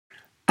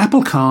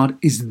Apple Card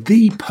is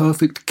the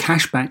perfect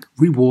cashback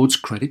rewards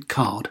credit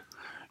card.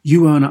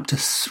 You earn up to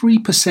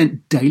 3%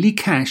 daily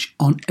cash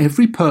on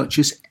every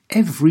purchase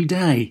every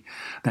day.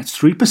 That's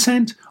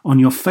 3% on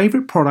your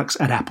favorite products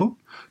at Apple,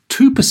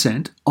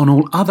 2% on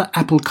all other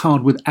Apple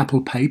Card with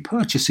Apple Pay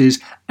purchases,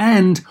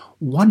 and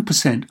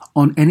 1%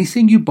 on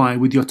anything you buy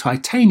with your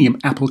titanium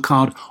Apple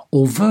Card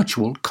or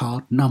virtual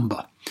card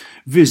number.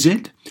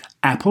 Visit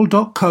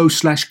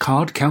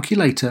apple.co/card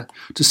calculator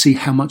to see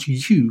how much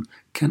you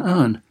can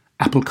earn.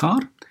 Apple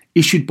Card,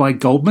 issued by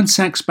Goldman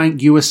Sachs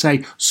Bank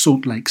USA,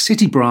 Salt Lake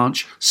City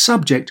branch,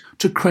 subject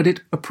to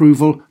credit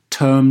approval.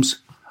 Terms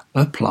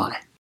apply.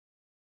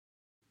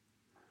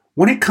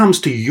 When it comes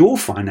to your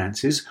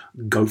finances,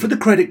 go for the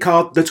credit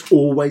card that's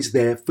always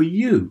there for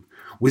you.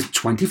 With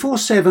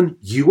 24/7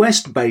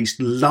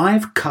 US-based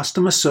live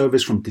customer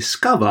service from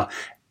Discover,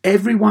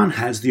 everyone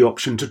has the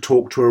option to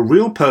talk to a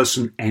real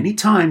person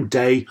anytime,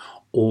 day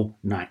or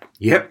night.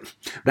 Yep,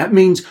 that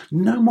means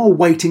no more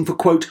waiting for,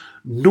 quote,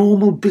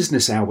 normal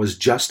business hours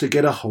just to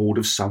get a hold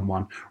of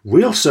someone.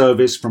 Real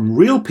service from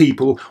real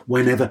people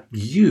whenever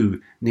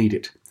you need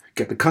it.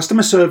 Get the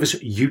customer service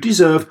you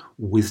deserve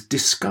with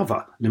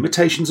Discover.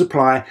 Limitations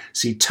apply.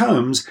 See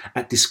terms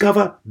at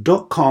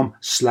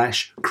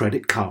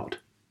discover.com/credit card.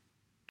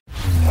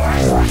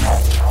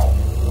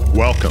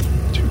 Welcome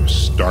to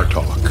Star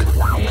Talk,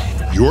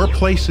 your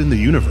place in the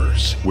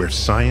universe where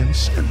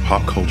science and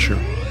pop culture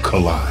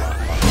collide.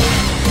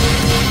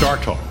 Star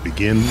Talk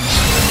begins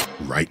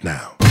right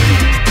now.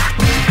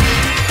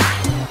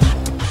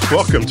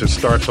 Welcome to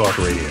Star Talk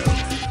Radio.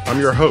 I'm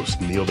your host,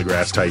 Neil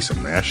deGrasse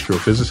Tyson,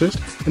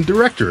 astrophysicist and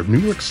director of New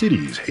York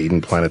City's Hayden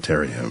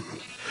Planetarium.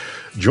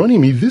 Joining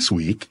me this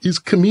week is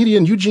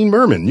comedian Eugene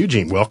Mirman.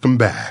 Eugene, welcome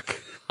back.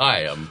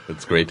 Hi,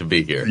 it's great to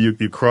be here.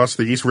 You crossed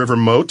the East River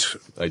Moat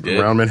I did.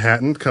 Around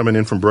Manhattan, coming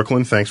in from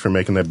Brooklyn. Thanks for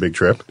making that big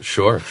trip.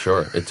 Sure.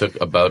 It took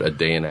about a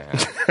day and a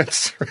half.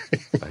 That's right.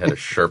 I had a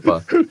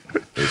Sherpa. It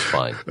was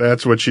fine.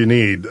 That's what you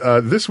need.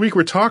 This week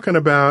we're talking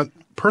about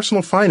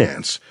personal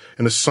finance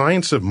and the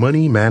science of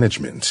money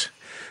management.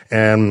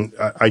 And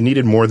I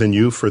needed more than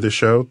you for this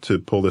show to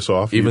pull this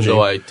off. Even Eugene.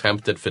 though I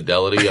tempted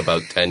Fidelity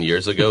about 10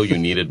 years ago, you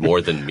needed more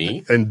than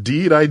me?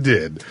 Indeed, I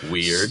did.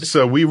 Weird.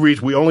 So we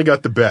only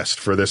got the best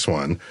for this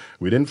one.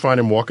 We didn't find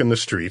him walking the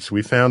streets.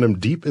 We found him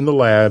deep in the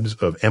labs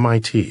of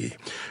MIT.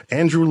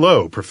 Andrew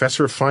Lo,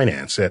 professor of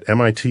finance at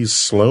MIT's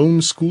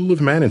Sloan School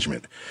of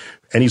Management.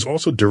 And he's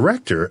also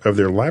director of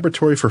their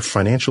Laboratory for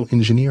Financial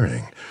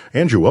Engineering.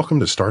 Andrew, welcome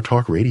to Star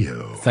Talk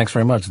Radio. Thanks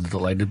very much.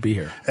 Delighted to be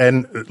here.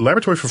 And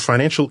Laboratory for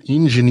Financial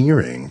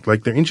Engineering,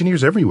 like they're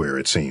engineers everywhere,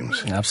 it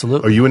seems.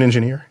 Absolutely. Are you an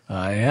engineer?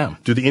 I am.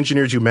 Do the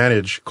engineers you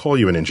manage call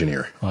you an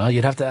engineer? Well,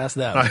 you'd have to ask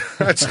them.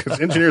 That's because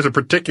engineers are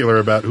particular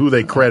about who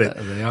they credit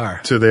They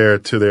are. to their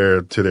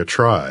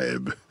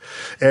tribe.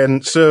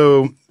 And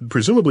so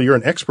presumably you're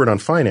an expert on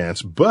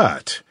finance,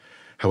 but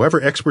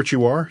however expert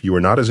you are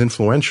not as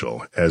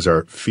influential as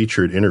our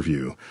featured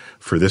interview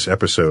for this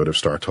episode of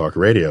Star Talk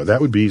Radio.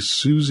 That would be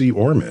Susie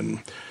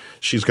Orman.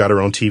 She's got her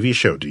own TV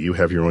show. Do you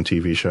have your own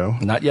TV show?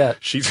 Not yet.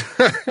 She's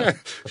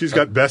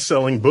got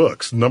best-selling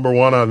books. Number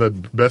one on the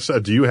best.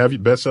 Do you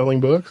have best-selling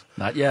books?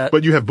 Not yet.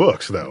 But you have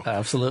books, though.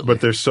 Absolutely. But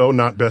they're so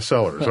not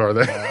bestsellers, are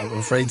they? I'm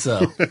afraid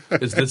so.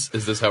 Is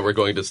this how we're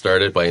going to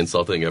start it, by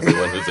insulting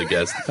everyone who's a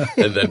guest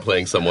and then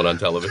playing someone on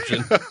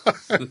television?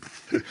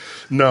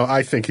 No,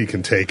 I think he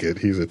can take it.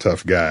 He's a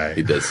tough guy.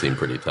 He does seem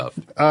pretty tough.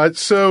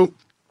 So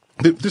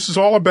this is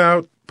all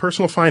about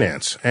personal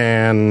finance.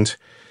 And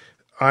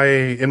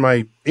in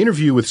my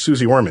interview with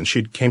Susie Orman,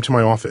 she came to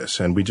my office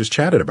and we just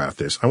chatted about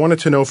this. I wanted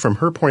to know from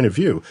her point of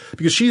view,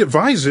 because she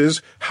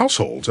advises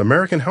households,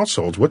 American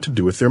households, what to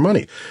do with their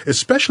money,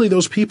 especially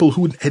those people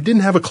who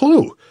didn't have a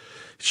clue.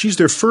 She's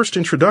their first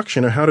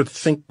introduction of how to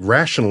think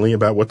rationally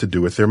about what to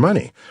do with their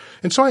money.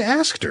 And so I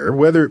asked her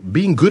whether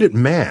being good at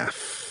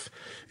math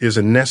is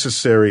a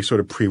necessary sort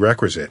of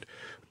prerequisite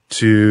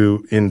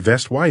to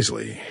invest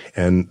wisely.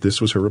 And this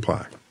was her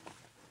reply.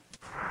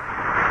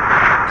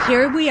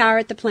 Here we are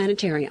at the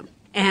planetarium,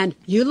 and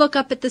you look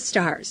up at the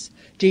stars.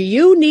 Do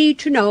you need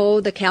to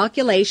know the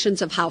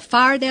calculations of how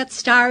far that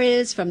star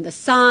is from the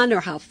sun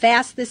or how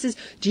fast this is?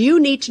 Do you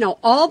need to know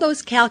all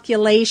those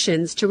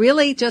calculations to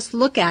really just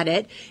look at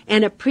it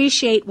and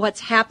appreciate what's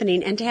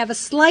happening and to have a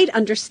slight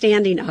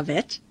understanding of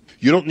it?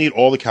 You don't need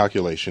all the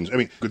calculations. I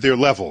mean, there are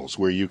levels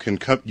where you can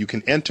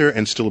enter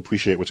and still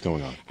appreciate what's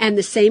going on. And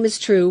the same is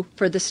true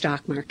for the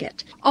stock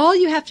market. All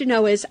you have to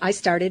know is I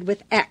started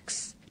with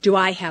X. Do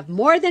I have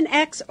more than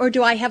X or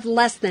do I have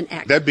less than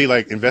X? That'd be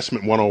like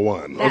investment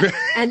 101. Okay.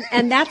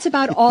 And that's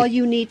about all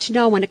you need to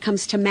know when it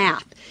comes to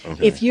math.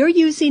 Okay. If you're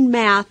using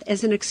math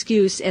as an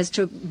excuse as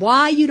to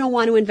why you don't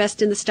want to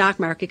invest in the stock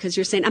market because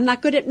you're saying, I'm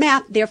not good at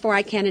math, therefore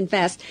I can't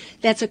invest,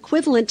 that's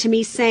equivalent to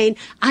me saying,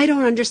 I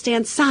don't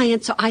understand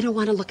science, so I don't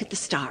want to look at the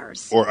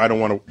stars. Or I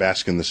don't want to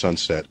bask in the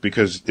sunset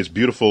because it's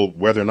beautiful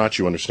whether or not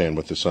you understand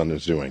what the sun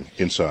is doing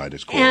inside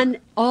its core. And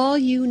all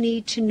you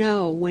need to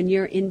know when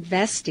you're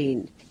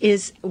investing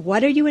is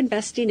what are you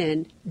investing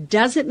in?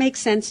 Does it make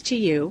sense to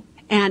you?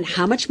 and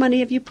how much money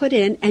have you put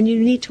in, and you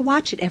need to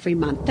watch it every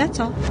month. That's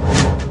all.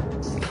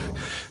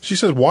 She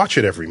says watch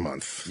it every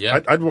month. Yeah.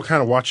 I'd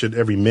kind of watch it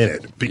every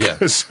minute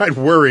because I'd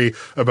worry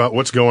about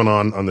what's going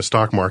on the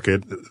stock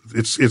market.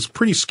 It's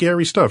pretty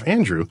scary stuff.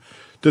 Andrew,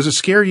 does it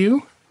scare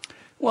you?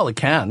 Well, it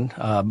can.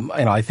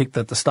 I think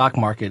that the stock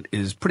market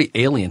is pretty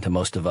alien to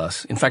most of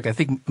us. In fact, I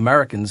think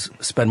Americans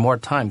spend more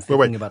time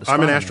thinking about I'm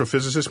astronomy. an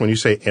astrophysicist. When you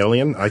say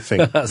alien, I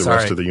think the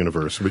rest of the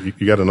universe. But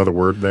you got another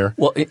word there?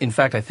 Well, in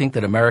fact, I think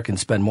that Americans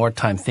spend more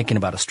time thinking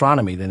about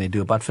astronomy than they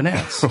do about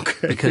finance.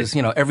 Okay. Because,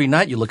 every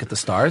night you look at the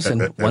stars,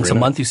 and once a night.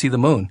 month you see the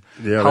moon.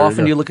 Yeah, How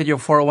often do you look at your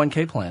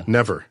 401k plan?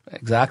 Never.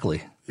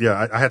 Exactly.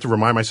 Yeah, I had to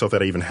remind myself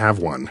that I even have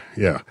one.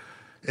 Yeah.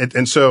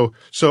 And so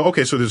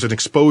there's an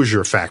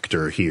exposure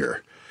factor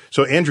here.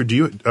 So Andrew, do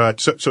you?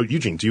 So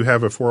Eugene, do you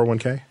have a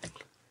 401k?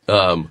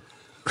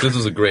 This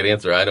is a great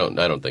answer. I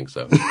don't think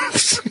so.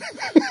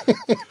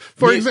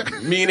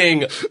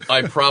 Meaning,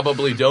 I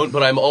probably don't.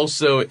 But I'm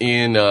also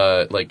in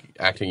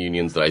acting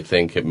unions that I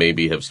think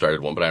maybe have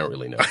started one, but I don't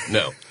really know.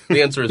 No,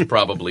 the answer is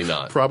probably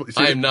not. Probably.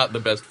 I am not the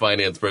best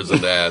finance person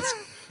to ask.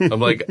 I'm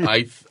like,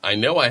 I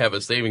know I have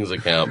a savings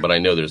account, but I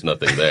know there's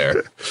nothing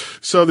there.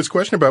 So this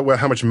question about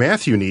how much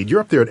math you need, you're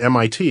up there at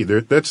MIT.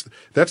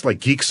 That's like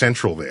Geek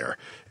Central there.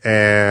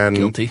 And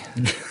Guilty.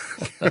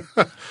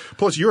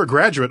 Plus, you're a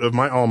graduate of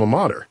my alma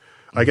mater.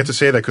 I get to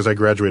say that because I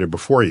graduated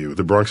before you,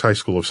 the Bronx High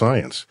School of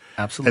Science.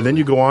 Absolutely. And then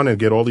you go on and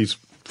get all these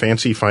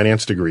fancy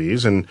finance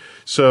degrees. And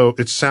so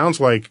it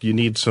sounds like you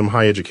need some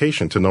high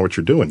education to know what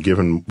you're doing,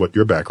 given what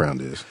your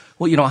background is.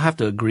 Well, I have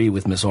to agree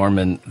with Ms.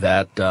 Orman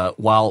that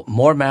while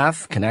more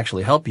math can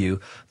actually help you,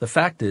 the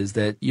fact is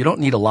that you don't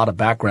need a lot of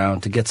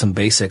background to get some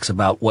basics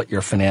about what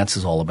your finance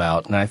is all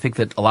about. And I think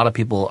that a lot of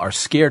people are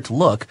scared to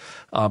look,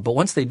 but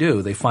once they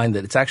do, they find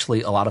that it's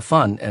actually a lot of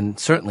fun, and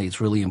certainly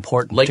it's really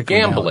important. Like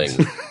gambling.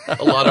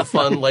 A lot of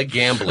fun like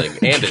gambling,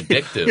 and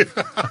addictive.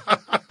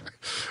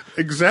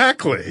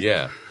 Exactly.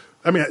 Yeah.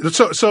 I mean,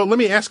 so let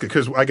me ask it,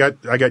 because I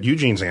got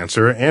Eugene's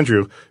answer.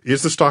 Andrew,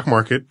 is the stock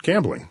market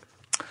gambling?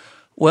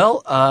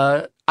 Well,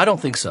 I don't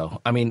think so.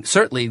 I mean,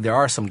 certainly there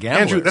are some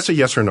gamblers. Andrew, that's a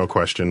yes or no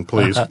question,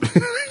 please.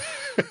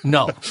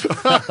 No.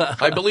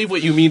 I believe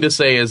what you mean to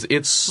say is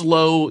it's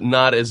slow,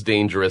 not as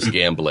dangerous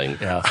gambling.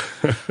 Yeah.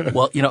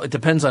 Well, it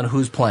depends on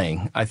who's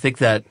playing. I think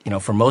that,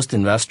 for most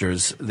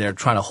investors, they're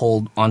trying to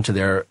hold onto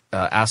their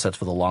assets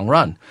for the long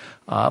run.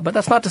 But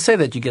that's not to say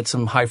that you get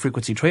some high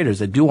frequency traders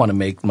that do want to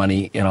make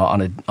money,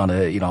 on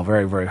a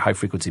very, very high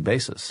frequency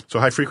basis. So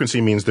high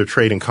frequency means they're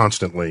trading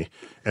constantly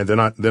and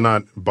they're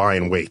not buy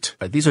and wait.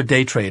 Right. These are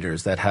day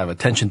traders that have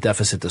attention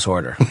deficit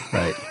disorder,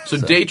 right? So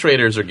day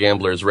traders are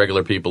gamblers.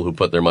 Regular people who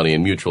put their money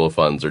in mutual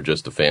funds are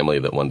just a family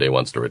that one day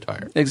wants to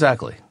retire.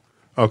 Exactly.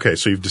 Okay,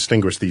 so you've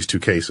distinguished these two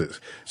cases.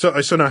 So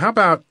now how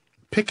about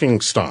picking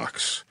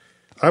stocks?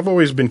 I've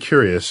always been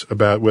curious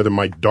about whether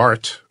my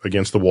dart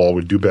against the wall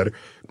would do better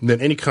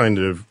than any kind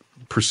of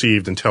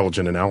perceived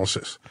intelligent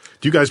analysis.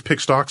 Do you guys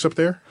pick stocks up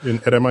there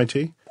at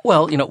MIT?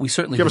 Well, we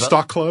certainly Do you have a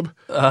stock club?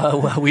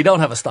 Well, we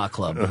don't have a stock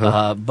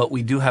club, but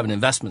we do have an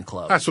investment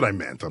club. That's what I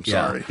meant. I'm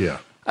sorry. Yeah.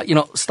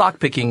 Stock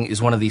picking is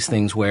one of these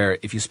things where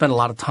if you spend a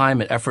lot of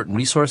time and effort and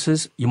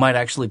resources, you might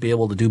actually be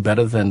able to do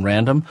better than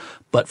random.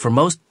 But for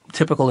most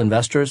typical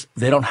investors,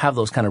 they don't have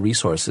those kind of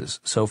resources.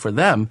 So for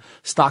them,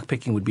 stock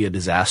picking would be a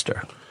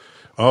disaster.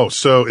 Oh,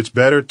 so it's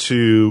better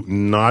to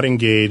not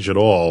engage at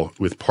all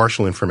with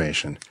partial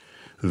information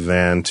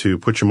than to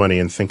put your money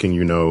in thinking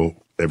you know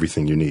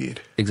everything you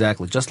need.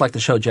 Exactly. Just like the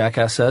show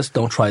Jackass says,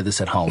 don't try this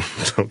at home.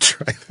 Don't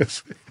try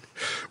this.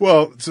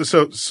 Well,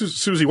 so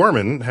Susie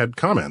Orman had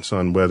comments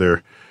on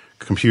whether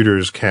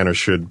computers can or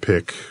should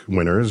pick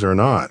winners or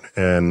not.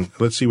 And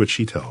let's see what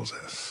she tells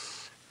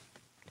us.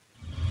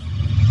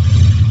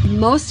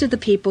 Most of the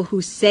people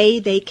who say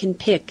they can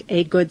pick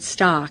a good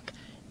stock,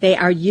 they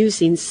are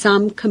using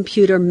some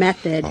computer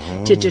method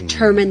to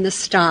determine the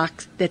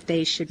stock that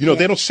they should pick.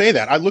 They don't say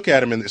that. I look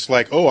at them and it's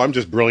like, oh, I'm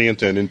just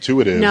brilliant and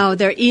intuitive. No,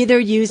 they're either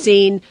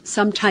using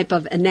some type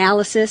of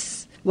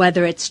analysis,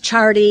 whether it's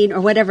charting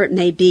or whatever it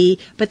may be,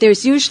 but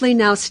there's usually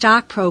now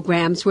stock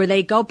programs where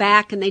they go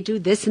back and they do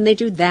this and they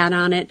do that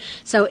on it.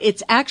 So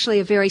it's actually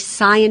a very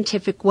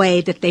scientific way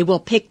that they will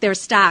pick their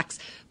stocks.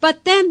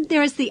 But then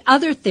there's the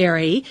other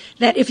theory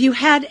that if you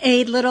had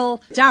a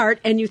little dart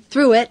and you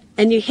threw it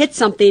and you hit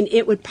something,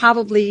 it would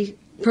probably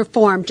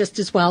perform just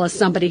as well as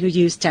somebody who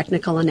used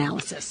technical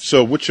analysis.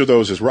 So which of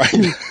those is right?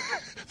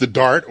 The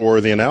dart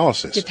or the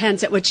analysis?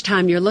 Depends at which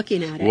time you're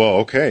looking at it. Well,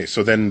 okay.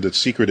 So then the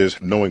secret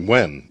is knowing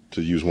when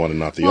to use one and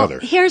not the other.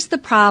 Here's the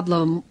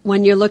problem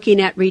when you're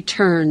looking at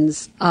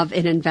returns of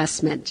an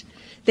investment.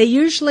 They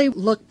usually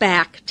look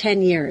back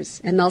 10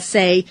 years, and they'll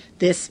say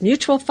this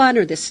mutual fund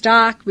or this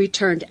stock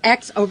returned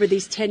X over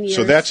these 10 years.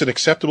 So that's an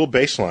acceptable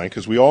baseline,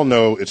 because we all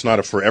know it's not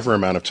a forever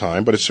amount of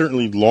time, but it's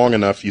certainly long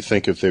enough you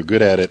think if they're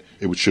good at it,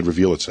 it should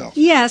reveal itself.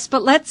 Yes,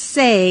 but let's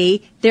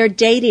say they're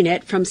dating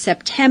it from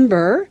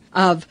September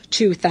of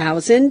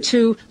 2000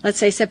 to, let's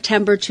say,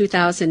 September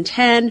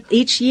 2010.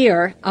 Each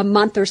year, a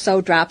month or so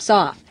drops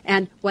off.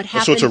 And what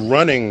happened? So it's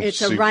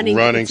a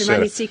running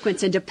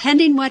sequence. And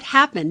depending what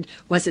happened,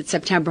 was it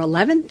September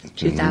 11th,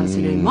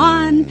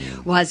 2001?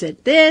 Was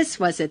it this?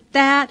 Was it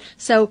that?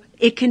 So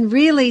it can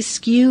really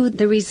skew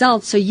the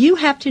results. So you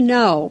have to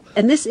know,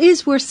 and this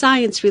is where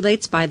science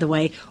relates, by the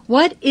way,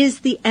 what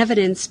is the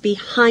evidence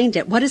behind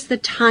it? What is the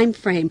time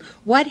frame?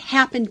 What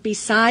happened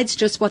besides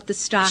just what the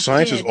stock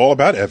Science did? is all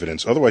about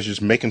evidence. Otherwise, you're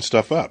just making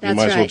stuff up. That's you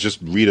might as well right. just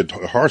read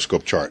a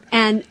horoscope chart.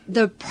 And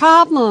the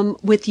problem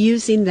with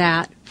using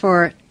that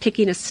for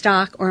picking a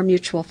stock or a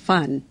mutual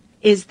fund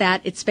is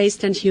that it's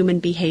based on human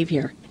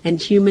behavior,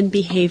 and human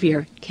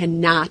behavior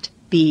cannot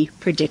be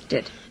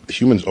predicted.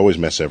 Humans always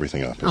mess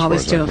everything up.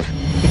 Always do.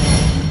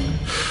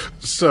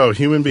 So,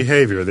 human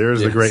behavior, there's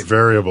the Yes. great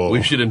variable.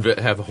 We should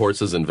have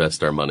horses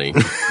invest our money.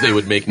 They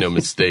would make no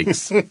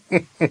mistakes.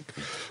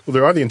 Well,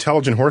 there are the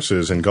intelligent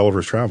horses in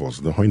Gulliver's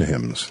Travels, the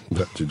Houyhnhnms.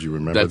 Did you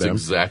remember That's them?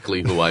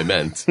 exactly who I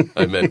meant.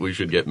 I meant we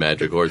should get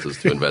magic horses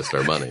to invest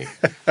our money.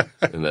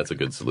 And that's a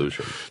good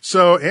solution.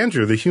 So,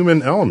 Andrew, the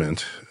human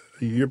element,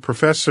 you're a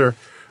professor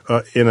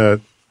in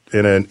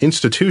an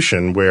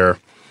institution where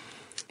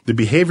the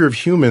behavior of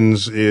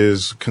humans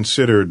is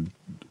considered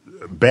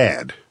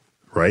bad,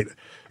 right?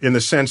 In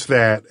the sense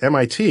that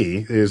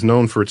MIT is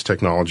known for its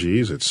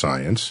technologies, its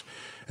science,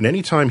 and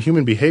anytime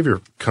human behavior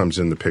comes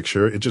in the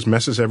picture, it just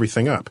messes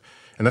everything up.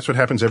 And that's what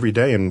happens every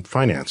day in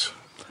finance.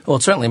 Well,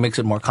 it certainly makes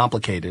it more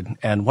complicated.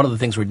 And one of the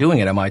things we're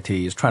doing at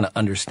MIT is trying to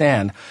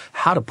understand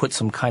how to put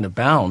some kind of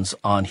bounds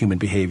on human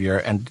behavior.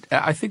 And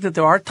I think that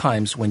there are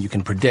times when you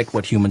can predict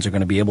what humans are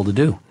going to be able to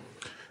do.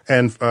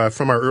 And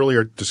from our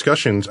earlier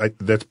discussions,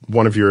 that's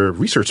one of your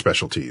research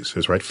specialties,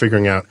 is right,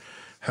 figuring out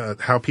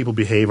how people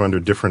behave under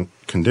different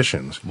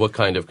conditions. What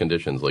kind of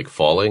conditions? Like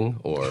falling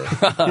or?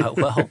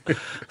 Well,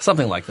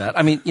 something like that.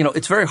 I mean,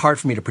 it's very hard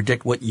for me to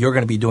predict what you're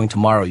going to be doing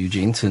tomorrow,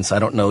 Eugene, since I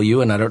don't know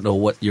you and I don't know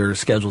what your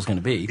schedule is going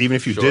to be. Even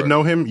if you Sure. did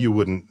know him, you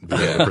wouldn't be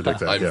able to predict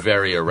that. I'm yeah.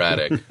 very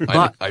erratic.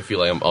 I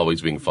feel I am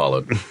always being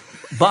followed.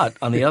 But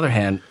on the other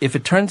hand, if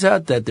it turns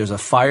out that there's a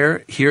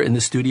fire here in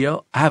the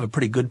studio, I have a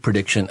pretty good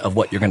prediction of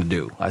what you're going to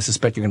do. I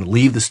suspect you're going to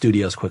leave the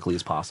studio as quickly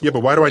as possible. Yeah,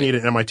 but why do I need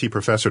an MIT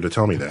professor to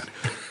tell me that?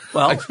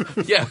 Well,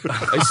 Yeah,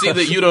 I see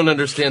that you don't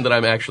understand that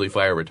I'm actually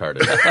fire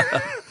retarded.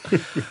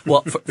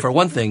 well, for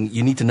one thing,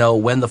 you need to know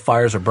when the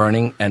fires are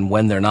burning and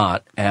when they're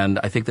not. And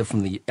I think that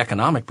from the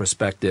economic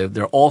perspective,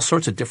 there are all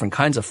sorts of different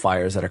kinds of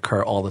fires that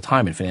occur all the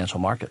time in financial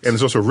markets. And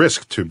there's also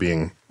risk to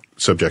being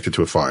subjected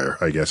to a fire,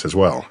 I guess, as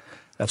well.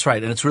 That's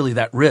right. And it's really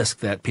that risk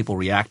that people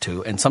react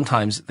to. And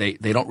sometimes they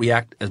don't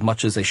react as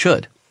much as they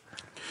should.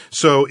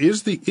 So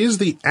is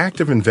the act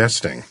of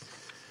investing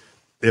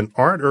an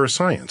art or a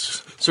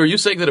science? So are you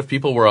saying that if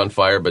people were on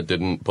fire but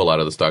didn't pull out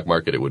of the stock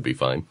market, it would be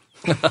fine?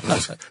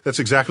 That's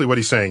exactly what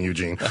he's saying,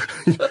 Eugene.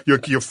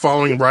 You're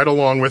following right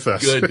along with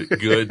us.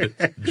 Good.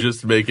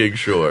 Just making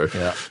sure.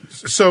 Yeah.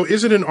 So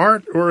is it an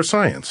art or a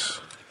science?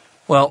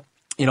 Well,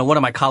 one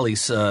of my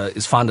colleagues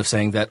is fond of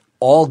saying that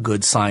all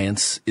good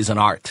science is an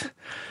art.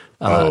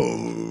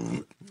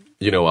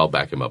 I'll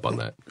back him up on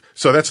that.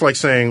 So that's like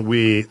saying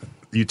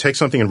you take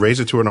something and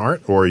raise it to an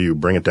art, or you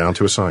bring it down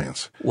to a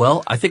science.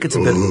 Well, I think it's a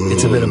bit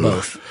of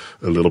both.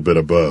 A little bit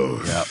of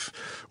both. Yep.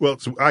 Well,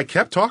 so I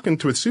kept talking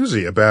with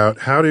Susie about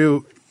how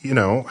do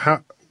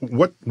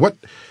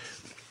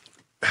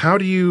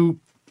you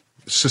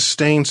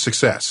sustain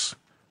success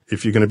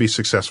if you're going to be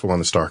successful on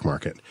the stock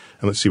market?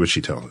 And let's see what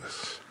she tells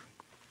us.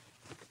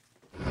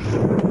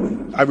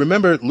 I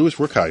remember Louis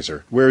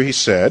Werkheiser, where he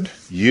said,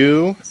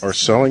 you are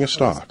selling a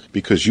stock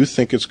because you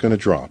think it's going to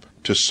drop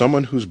to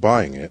someone who's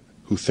buying it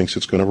who thinks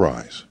it's going to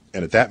rise.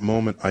 And at that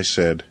moment, I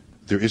said,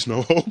 there is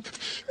no hope.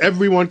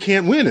 Everyone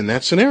can't win in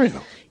that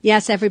scenario.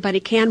 Yes, everybody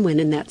can win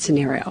in that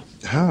scenario.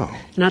 How?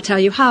 And I'll tell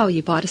you how.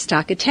 You bought a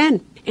stock at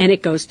 10 and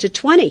it goes to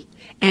 20.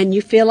 And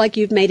you feel like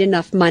you've made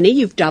enough money,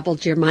 you've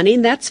doubled your money,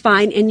 and that's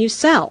fine, and you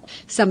sell.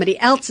 Somebody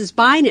else is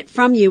buying it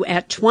from you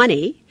at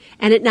 20.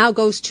 And it now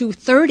goes to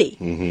 30.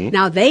 Mm-hmm.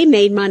 Now, they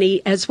made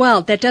money as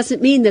well. That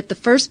doesn't mean that the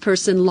first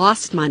person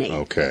lost money.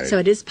 Okay. So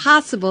it is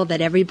possible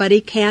that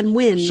everybody can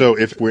win. So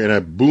if we're in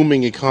a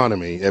booming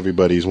economy,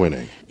 everybody's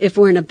winning. If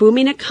we're in a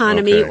booming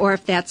economy, Okay. or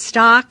if that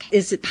stock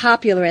is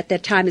popular at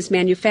that time, is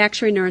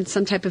manufacturing or in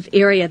some type of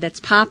area that's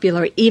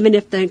popular, even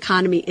if the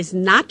economy is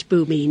not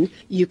booming,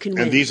 you can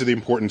win. And these are the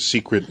important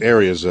secret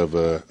areas of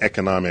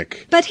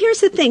economic. But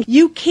here's the thing.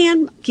 You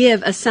can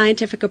give a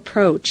scientific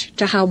approach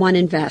to how one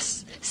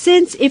invests.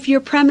 Since if your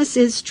premise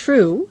is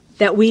true,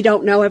 that we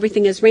don't know,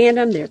 everything is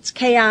random, there's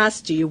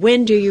chaos, do you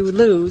win, do you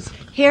lose,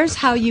 here's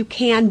how you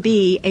can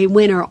be a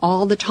winner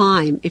all the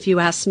time, if you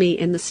ask me,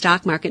 in the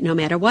stock market, no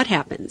matter what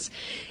happens.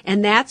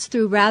 And that's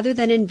through, rather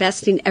than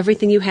investing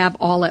everything you have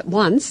all at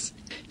once,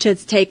 to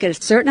take a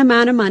certain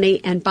amount of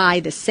money and buy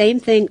the same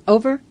thing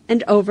over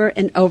and over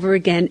and over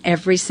again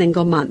every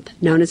single month,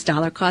 known as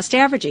dollar cost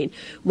averaging.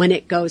 When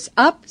it goes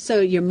up, so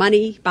your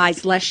money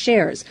buys less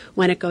shares.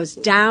 When it goes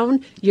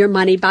down, your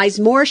money buys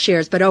more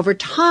shares. But over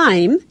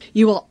time,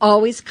 you will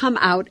always come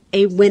out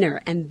a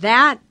winner. And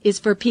that is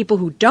for people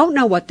who don't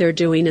know what they're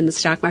doing in the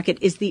stock market,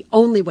 is the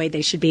only way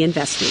they should be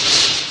investing.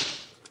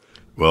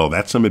 Well,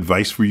 that's some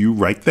advice for you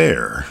right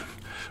there.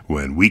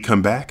 When we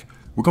come back,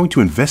 we're going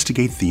to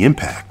investigate the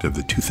impact of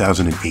the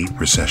 2008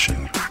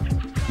 recession.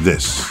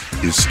 This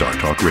is Star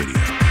Talk Radio.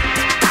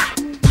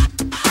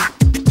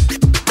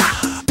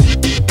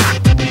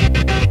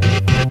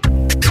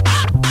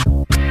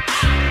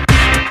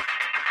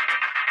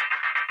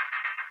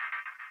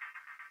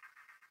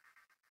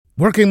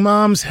 Working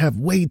moms have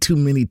way too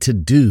many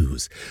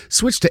to-dos.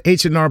 Switch to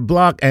H&R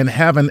Block and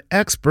have an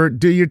expert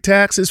do your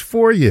taxes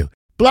for you.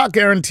 Block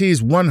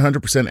guarantees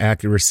 100%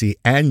 accuracy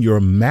and your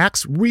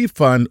max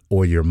refund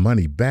or your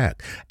money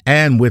back.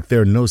 And with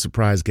their no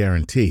surprise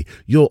guarantee,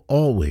 you'll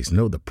always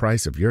know the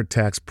price of your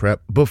tax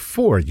prep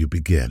before you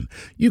begin.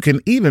 You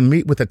can even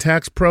meet with a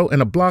tax pro in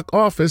a Block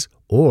office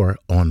or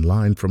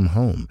online from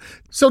home.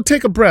 So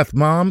take a breath,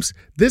 moms.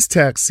 This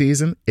tax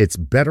season, it's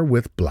better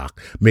with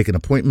Block. Make an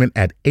appointment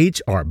at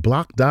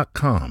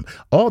hrblock.com.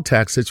 All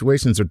tax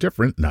situations are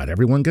different. Not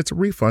everyone gets a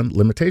refund.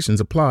 Limitations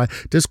apply.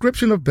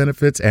 Description of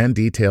benefits and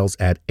details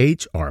at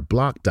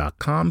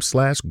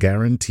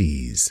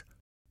hrblock.com/guarantees.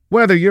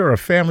 Whether you're a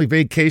family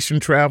vacation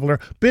traveler,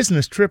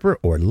 business tripper,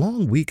 or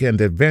long weekend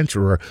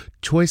adventurer,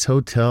 Choice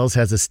Hotels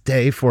has a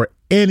stay for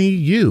any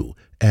you.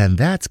 And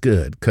that's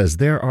good, because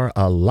there are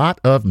a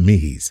lot of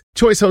me's.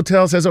 Choice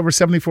Hotels has over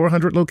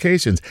 7,400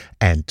 locations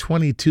and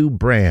 22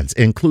 brands,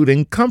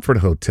 including Comfort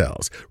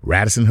Hotels,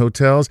 Radisson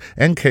Hotels,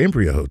 and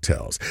Cambria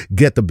Hotels.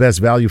 Get the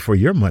best value for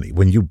your money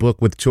when you book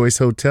with Choice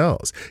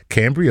Hotels.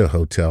 Cambria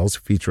Hotels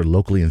feature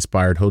locally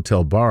inspired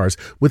hotel bars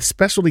with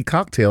specialty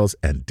cocktails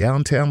and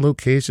downtown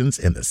locations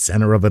in the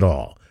center of it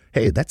all.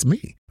 Hey, that's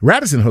me.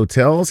 Radisson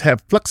Hotels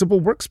have flexible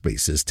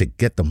workspaces to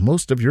get the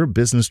most of your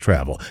business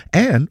travel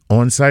and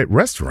on-site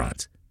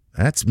restaurants.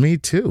 That's me,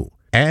 too.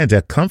 And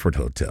at Comfort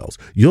Hotels,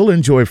 you'll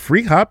enjoy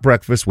free hot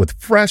breakfast with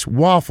fresh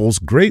waffles,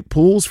 great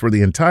pools for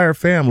the entire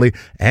family,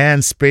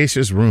 and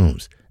spacious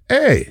rooms.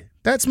 Hey,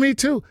 that's me,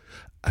 too.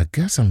 I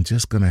guess I'm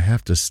just going to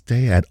have to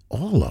stay at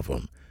all of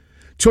them.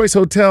 Choice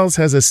Hotels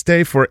has a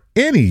stay for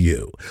any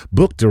you.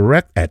 Book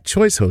direct at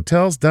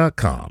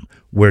choicehotels.com,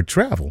 where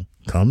travel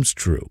comes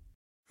true.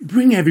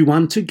 Bring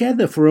everyone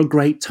together for a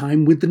great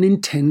time with the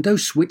Nintendo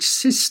Switch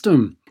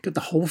system. Get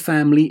the whole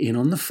family in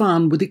on the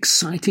fun with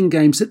exciting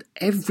games that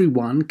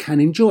everyone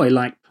can enjoy,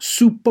 like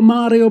Super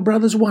Mario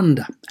Bros.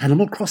 Wonder,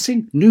 Animal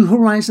Crossing, New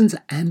Horizons,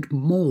 and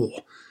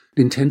more.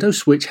 Nintendo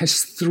Switch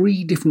has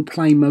 3 different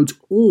play modes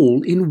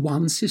all in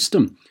one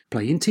system.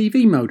 Play in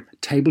TV mode,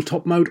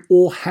 tabletop mode,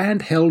 or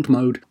handheld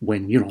mode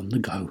when you're on the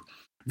go.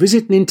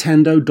 Visit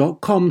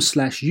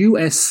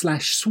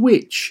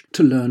nintendo.com/US/Switch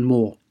to learn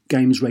more.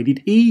 Games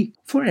rated E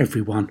for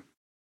everyone.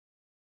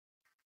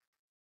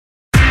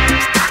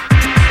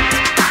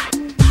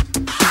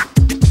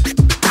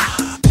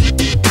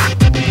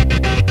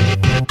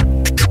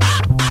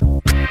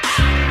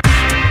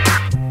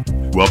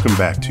 Welcome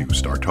back to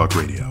Star Talk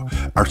Radio.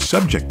 Our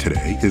subject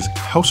today is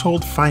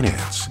household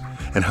finance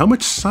and how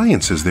much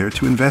science is there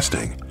to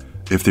investing,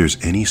 if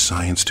there's any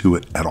science to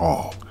it at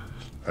all.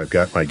 I've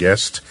got my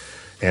guest,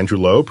 Andrew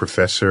Lo,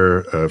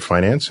 professor of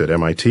finance at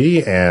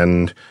MIT,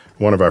 and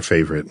one of our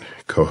favorite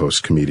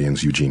co-host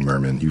comedians, Eugene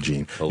Merman.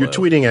 Eugene, hello. You're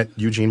tweeting at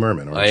Eugene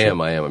Merman, aren't you? I am.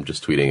 I'm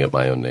just tweeting at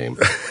my own name.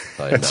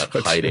 I'm not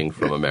hiding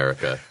from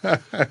America,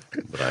 but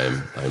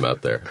I'm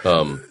out there.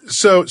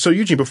 So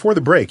Eugene, before the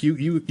break,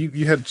 you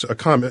had a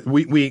comment.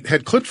 We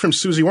had clipped from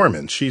Susie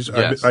Orman.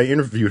 Yes. I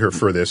interviewed her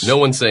for this. No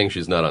one's saying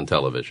she's not on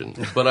television,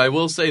 but I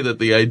will say that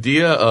the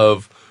idea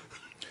of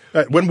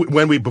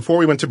before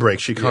we went to break,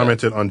 she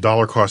commented on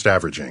dollar cost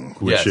averaging,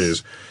 which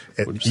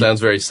sounds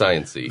very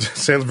sciencey.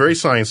 Sounds very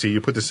sciencey. You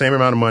put the same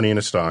amount of money in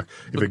a stock.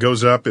 If it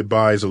goes up, it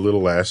buys a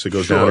little less. It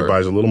goes down, it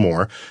buys a little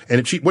more.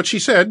 And what she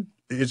said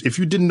is, if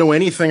you didn't know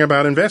anything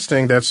about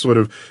investing, that's sort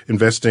of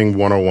investing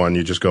 101.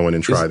 You just go in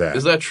and try that.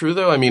 Is that true,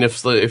 though? I mean,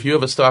 if you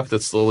have a stock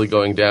that's slowly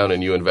going down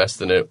and you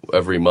invest in it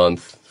every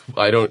month,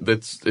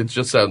 it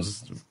just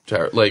sounds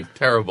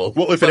terrible.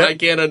 Well, I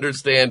can't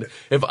understand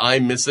if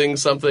I'm missing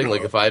something,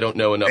 like if I don't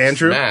know enough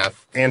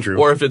math,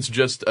 or if it's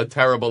just a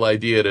terrible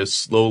idea to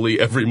slowly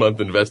every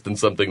month invest in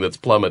something that's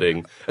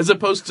plummeting, as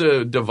opposed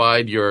to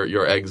divide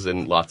your eggs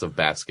in lots of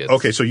baskets.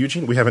 Okay, so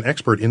Eugene, we have an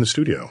expert in the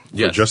studio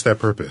for just that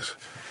purpose.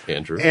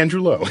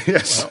 Andrew Lo,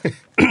 yes.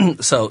 Well,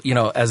 so,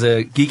 as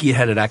a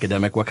geeky-headed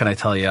academic, what can I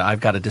tell you?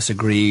 I've got to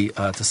disagree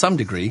to some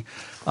degree.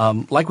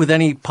 Like with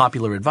any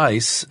popular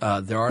advice,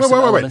 there are some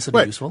elements that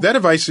are useful. That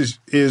advice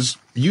is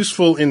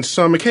useful in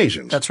some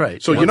occasions. That's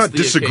right. So you're not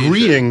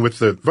disagreeing with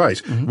the advice.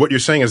 Mm-hmm. What you're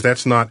saying is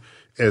that's not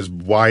as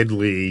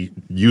widely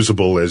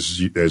usable as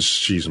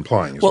she's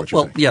implying, is what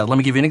you're saying. Yeah, let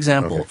me give you an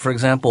example. Okay. For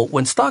example,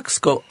 when stocks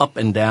go up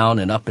and down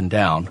and up and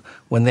down,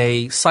 when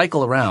they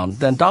cycle around,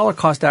 then dollar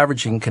cost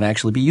averaging can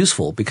actually be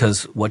useful,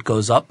 because what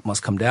goes up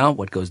must come down,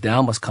 what goes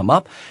down must come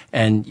up,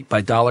 and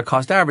by dollar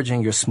cost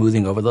averaging, you're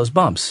smoothing over those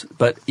bumps.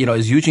 But,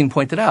 as Eugene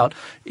pointed out,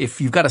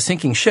 if you've got a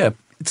sinking ship,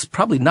 it's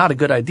probably not a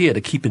good idea to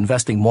keep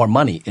investing more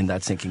money in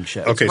that sinking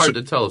ship. Okay, it's hard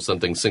to tell if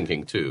something's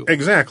sinking, too.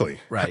 Exactly.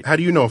 Right. How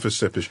do you know if a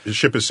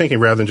ship is sinking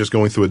rather than just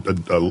going through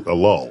a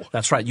lull?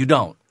 That's right. You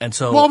don't. And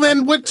so... Well,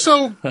 then, what?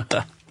 So...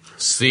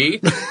 See?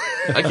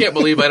 I can't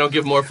believe I don't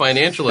give more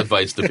financial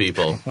advice to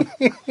people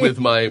with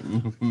my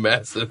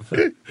massive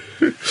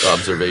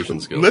observation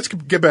skills. Let's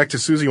get back to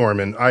Susie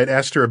Orman. I had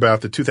asked her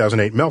about the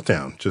 2008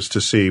 meltdown just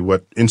to see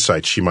what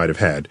insights she might have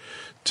had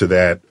to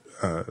that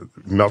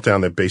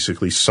meltdown that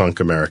basically sunk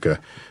America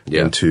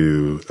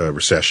into a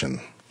recession.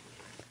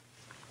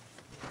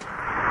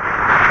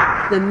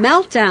 The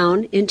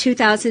meltdown in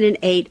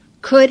 2008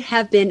 could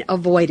have been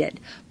avoided,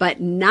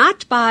 but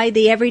not by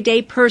the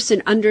everyday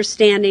person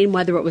understanding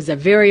whether it was a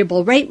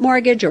variable rate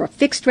mortgage or a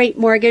fixed rate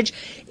mortgage.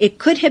 It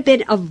could have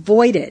been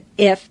avoided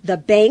if the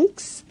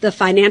banks, the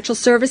financial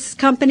services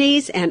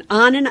companies, and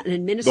on and on,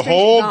 administration,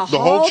 the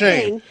whole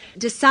chain thing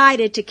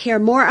decided to care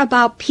more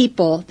about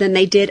people than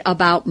they did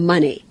about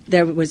money.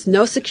 There was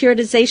no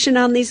securitization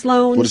on these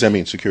loans. What does that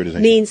mean, securitization?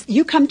 It means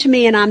you come to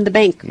me and I'm the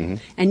bank,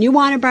 and you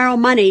want to borrow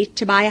money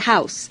to buy a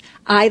house.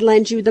 I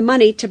lend you the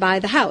money to buy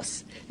the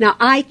house. Now,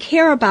 I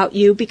care about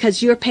you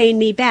because you're paying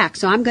me back,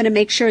 so I'm going to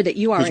make sure that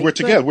you are. Because we're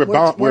together.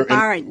 We're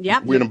borrowing.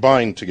 Yep. We're in a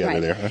bind together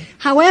right. there. Huh?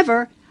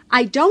 However,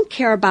 I don't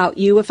care about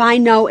you if I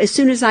know as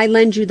soon as I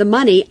lend you the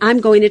money, I'm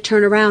going to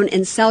turn around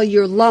and sell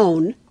your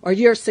loan or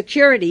your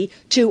security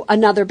to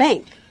another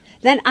bank.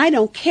 Then I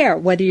don't care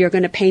whether you're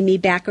going to pay me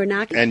back or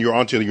not. And you're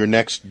on to your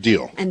next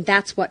deal. And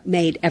that's what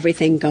made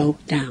everything go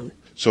down.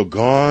 So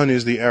gone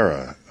is the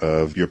era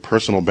of your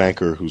personal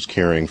banker who's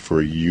caring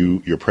for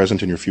you, your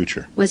present and your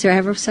future. Was there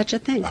ever such a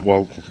thing?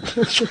 Well,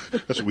 that's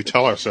what we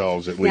tell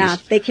ourselves, at least. Yeah,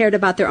 they cared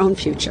about their own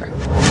future.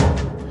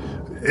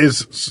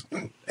 Is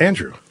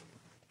Andrew.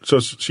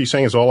 So she's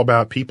saying it's all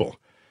about people.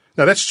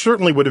 Now, that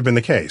certainly would have been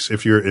the case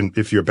if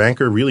your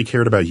banker really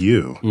cared about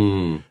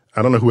you.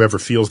 I don't know whoever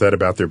feels that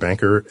about their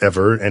banker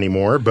ever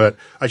anymore, but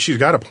she's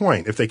got a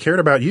point. If they cared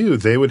about you,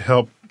 they would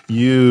help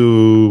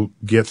you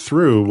get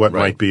through what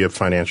might be a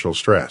financial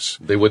stress.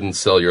 They wouldn't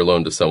sell your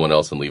loan to someone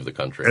else and leave the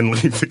country.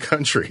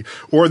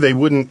 Or they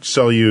wouldn't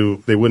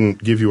they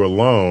wouldn't give you a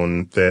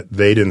loan that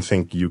they didn't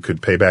think you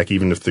could pay back,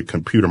 even if the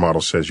computer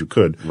model says you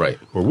could. Right.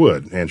 Or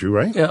would. Andrew,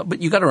 right? Yeah,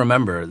 but you got to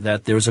remember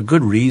that there's a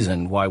good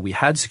reason why we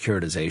had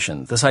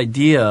securitization. This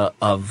idea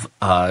of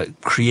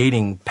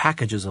creating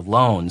packages of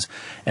loans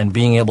and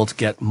being able to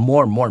get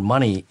more and more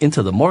money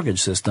into the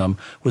mortgage system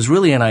was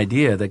really an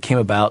idea that came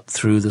about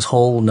through this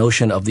whole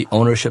notion of the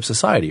ownership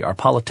society. Our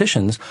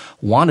politicians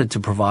wanted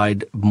to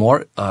provide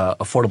more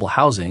affordable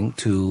housing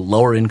to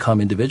lower income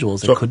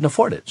individuals that couldn't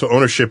afford it. So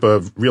ownership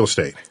of real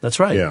estate. That's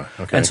right. Yeah.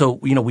 Okay. And so,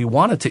 we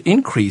wanted to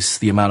increase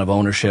the amount of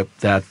ownership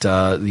that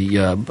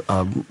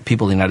the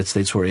people in the United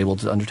States were able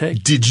to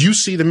undertake. Did you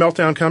see the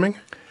meltdown coming?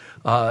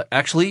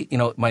 Actually, in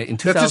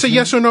 2000. That's a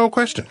yes or no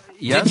question.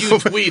 Yes. Did you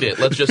tweet it?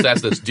 Let's just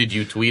ask this. Did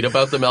you tweet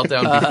about the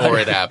meltdown before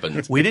it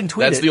happened? We didn't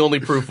tweet That's it. the only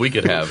proof we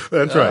could have.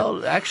 That's right.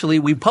 Well, actually,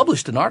 we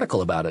published an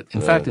article about it. In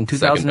fact, in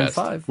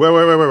 2005.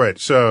 Wait.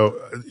 So,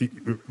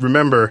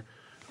 remember,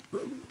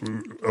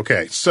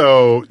 okay,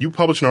 so you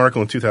published an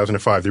article in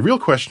 2005. The real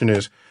question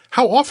is,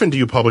 how often do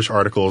you publish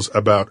articles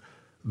about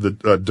the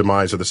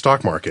demise of the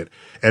stock market?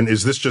 And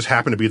is this just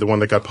happen to be the one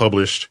that got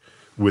published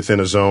within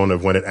a zone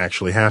of when it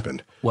actually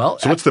happened? Well,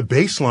 so what's the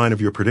baseline of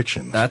your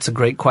predictions? That's a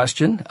great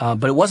question.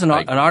 But it wasn't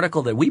an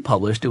article that we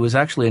published. It was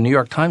actually a New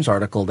York Times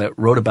article that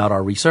wrote about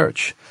our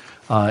research.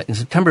 In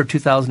September of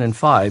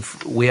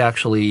 2005, we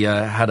actually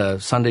had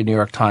a Sunday New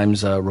York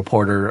Times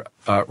reporter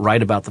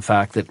write about the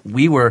fact that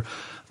we were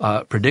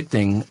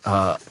predicting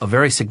a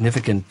very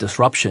significant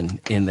disruption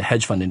in the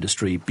hedge fund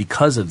industry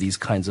because of these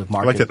kinds of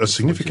market. I like that, a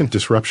significant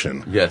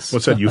disruption. Yes.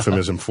 What's that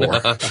euphemism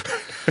for?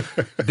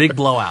 Big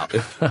blowout.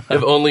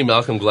 If only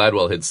Malcolm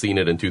Gladwell had seen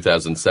it in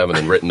 2007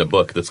 and written a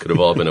book, this could have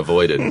all been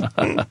avoided.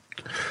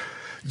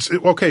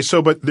 Okay,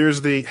 so but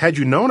there's had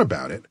you known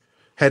about it,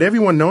 had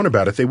everyone known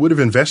about it, they would have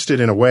invested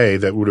in a way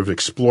that would have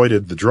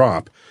exploited the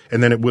drop,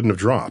 and then it wouldn't have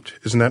dropped.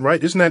 Isn't that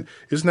right? Isn't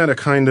that a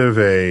kind of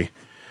if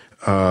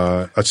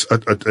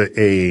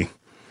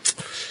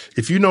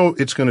you know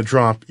it's going to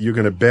drop, you're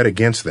going to bet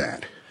against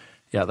that.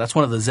 Yeah, that's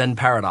one of the Zen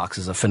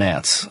paradoxes of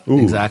finance.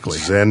 Ooh, exactly.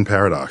 Zen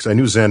paradox. I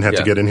knew Zen had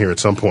to get in here at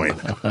some point.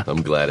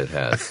 I'm glad it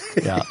has.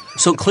 Yeah.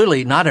 So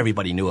clearly not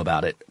everybody knew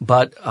about it,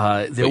 but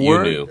there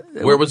were. You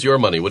knew. Where was your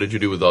money? What did you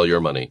do with all your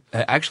money?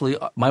 Actually,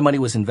 my money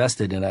was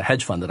invested in a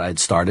hedge fund that I had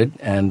started,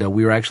 and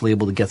we were actually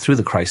able to get through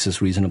the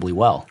crisis reasonably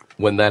well.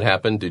 When that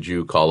happened, did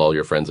you call all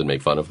your friends and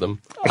make fun of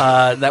them?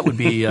 That would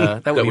be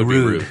rude. That would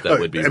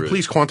be rude. And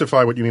please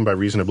quantify what you mean by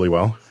reasonably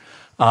well.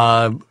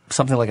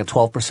 Something like a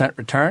 12%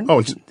 return. Oh,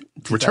 it's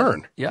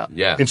return. Yeah.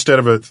 Instead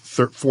of a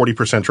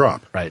 40%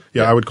 drop. Right.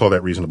 Yeah, I would call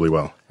that reasonably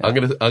well. I'm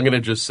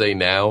gonna just say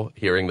now,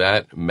 hearing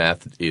that,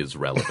 math is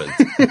relevant.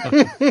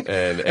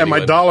 And my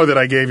dollar that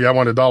I gave you, I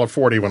want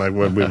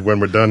 $1.40 when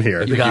we're done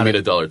here. You got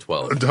it. $1.12.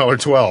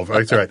 $1.12.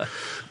 That's right.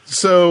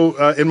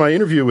 So in my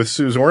interview with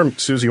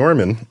Susie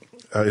Orman,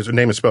 her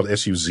name is spelled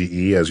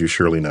S-U-Z-E, as you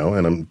surely know,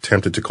 and I'm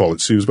tempted to call it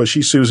Suze, but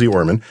she's Susie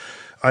Orman.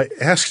 I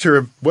asked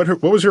her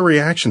what was her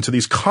reaction to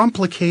these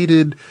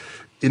complicated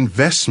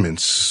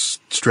investments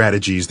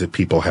strategies that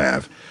people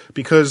have,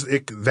 because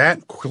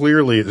that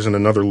clearly is in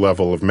another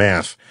level of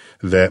math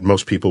that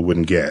most people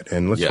wouldn't get.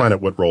 And let's find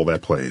out what role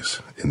that plays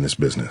in this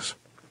business.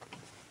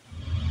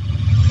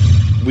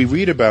 we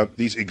read about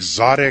these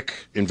exotic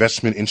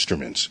investment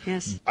instruments.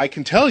 Yes. I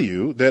can tell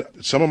you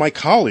that some of my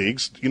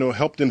colleagues,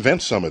 helped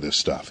invent some of this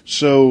stuff.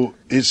 So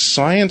is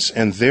science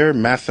and their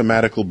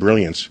mathematical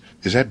brilliance,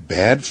 is that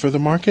bad for the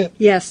market?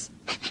 Yes.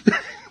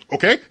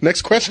 Okay,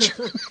 next question.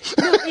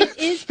 No, it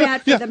is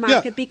bad for the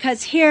market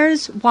because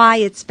here's why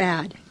it's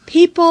bad.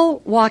 People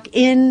walk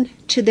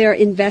into their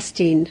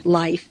investing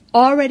life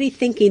already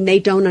thinking they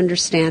don't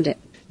understand it.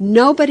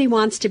 Nobody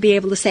wants to be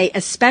able to say,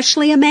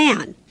 especially a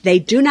man, they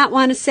do not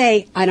want to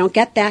say, I don't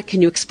get that.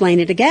 Can you explain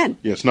it again?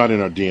 Yeah, it's not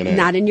in our DNA.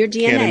 Not in your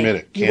DNA. Can't admit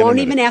it. You won't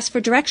even ask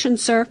for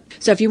directions, sir.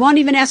 So if you won't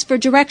even ask for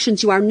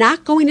directions, you are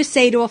not going to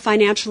say to a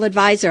financial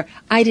advisor,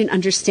 I didn't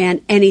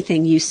understand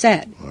anything you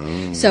said.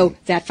 So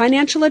that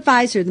financial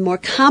advisor, the more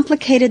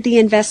complicated the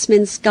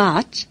investments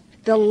got,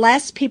 the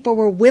less people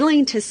were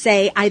willing to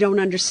say, I don't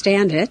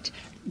understand it.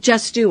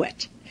 Just do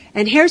it.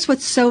 And here's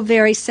what's so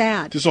very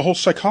sad. There's a whole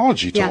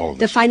psychology to all of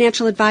The this.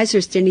 financial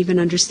advisors didn't even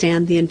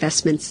understand the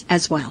investments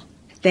as well.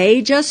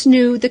 They just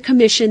knew the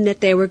commission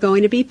that they were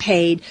going to be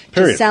paid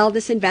Period. to sell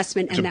this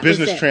investment, It's and a that was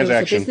business it. It was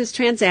transaction. a business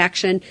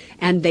transaction,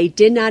 and they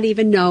did not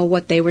even know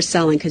what they were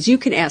selling. Because you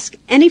can ask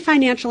any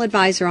financial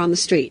advisor on the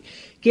street,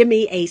 give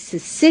me a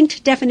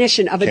succinct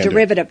definition of a Can't do it.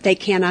 derivative. They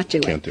cannot do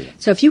Can't it. do it.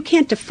 So if you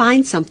can't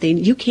define something,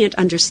 you can't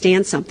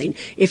understand something.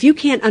 If you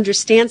can't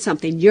understand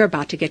something, you're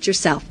about to get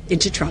yourself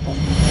into trouble.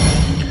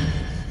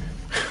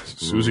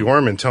 Susie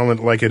Orman telling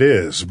it like it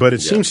is. But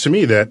it seems to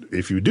me that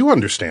if you do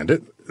understand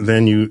it,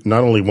 then you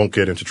not only won't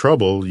get into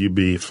trouble, you'd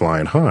be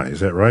flying high.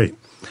 Is that right?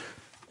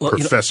 Well,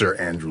 Professor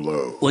Andrew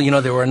Lowe.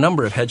 Well, there were a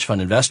number of hedge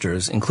fund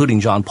investors, including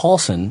John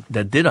Paulson,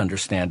 that did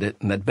understand it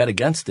and that bet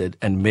against it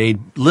and made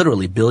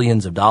literally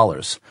billions of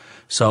dollars.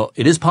 So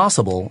it is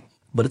possible,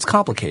 but it's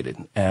complicated.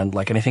 And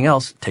like anything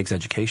else, it takes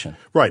education.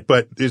 Right,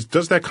 but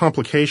does that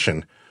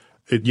complication,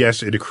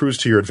 yes, it accrues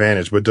to your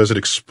advantage, but does it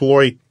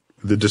exploit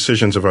the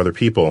decisions of other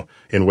people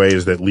in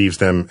ways that leaves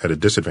them at a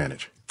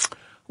disadvantage?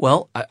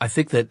 Well, I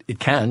think that it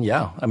can,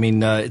 yeah. I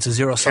mean, it's a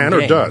zero-sum game.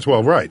 Can or does?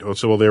 Well, right. Oh,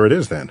 so, there it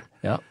is then.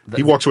 Yeah.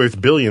 He walks away with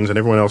billions and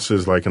everyone else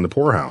is like in the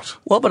poorhouse.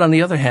 Well, but on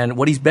the other hand,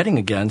 what he's betting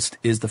against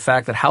is the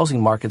fact that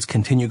housing markets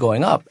continue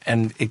going up,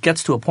 and it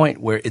gets to a point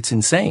where it's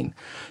insane.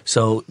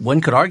 So one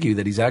could argue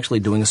that he's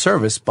actually doing a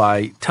service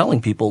by telling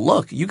people,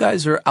 look, you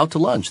guys are out to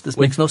lunch. This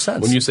makes no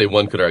sense. When you say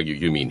one could argue,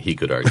 you mean he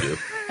could argue.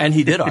 And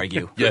he did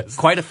argue. Yes.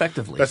 Quite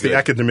effectively. That's the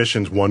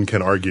academicians one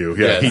can argue.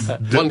 Yeah, Yes.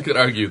 One could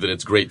argue that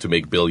it's great to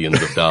make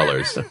billions of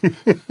dollars.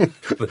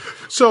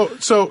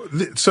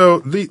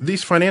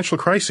 These financial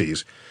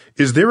crises,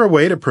 is there a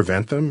way to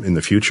prevent them in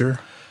the future?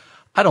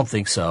 I don't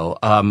think so.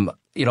 Well,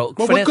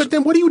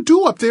 what do you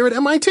do up there at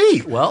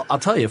MIT? Well, I'll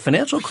tell you,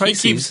 financial He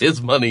crises. keeps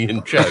his money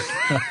in check.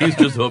 He's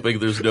just hoping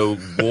there's no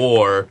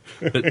war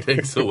that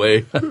takes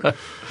away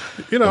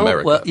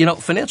America. Well,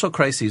 financial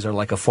crises are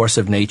like a force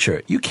of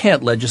nature. You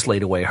can't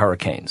legislate away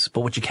hurricanes,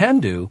 but what you can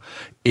do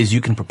is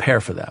you can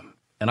prepare for them.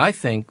 And I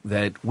think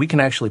that we can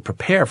actually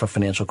prepare for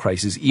financial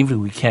crises even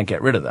if we can't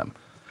get rid of them.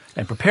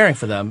 And preparing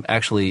for them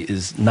actually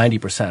is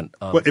 90%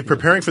 of. Well, if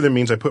preparing for them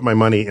means I put my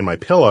money in my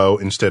pillow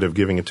instead of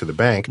giving it to the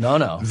bank,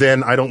 No.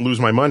 then I don't lose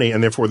my money,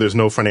 and therefore there's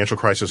no financial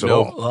crisis at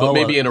all. But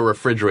maybe in a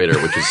refrigerator,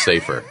 which is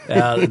safer.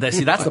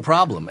 See, that's the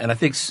problem. And I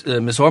think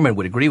Ms. Orman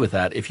would agree with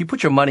that. If you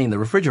put your money in the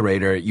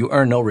refrigerator, you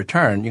earn no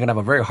return. You're going to have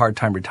a very hard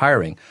time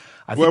retiring.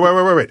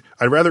 Wait.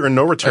 I'd rather earn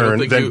no return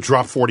than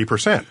drop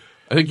 40%.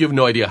 I think you have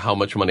no idea how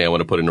much money I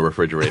want to put in a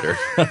refrigerator.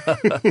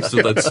 So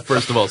let's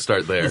first of all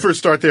start there. You first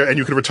start there, and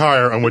you can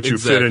retire on what you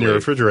fit in your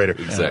refrigerator.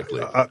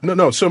 Exactly.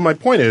 No. So my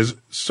point is,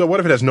 so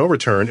what if it has no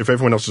return if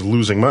everyone else is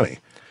losing money?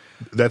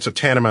 That's a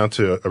tantamount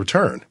to a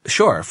return.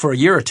 Sure. For a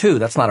year or two,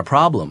 that's not a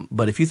problem.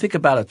 But if you think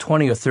about a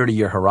 20 or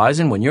 30-year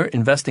horizon, when you're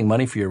investing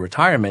money for your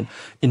retirement,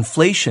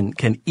 inflation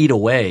can eat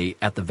away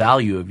at the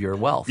value of your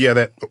wealth. Yeah,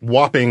 that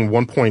whopping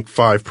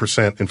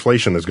 1.5%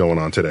 inflation that's going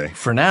on today.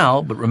 For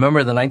now, but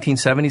remember the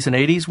 1970s and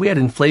 80s, we had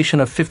inflation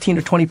of 15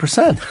 or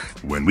 20%.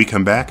 When we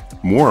come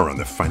back, more on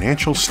the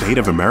financial state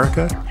of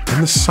America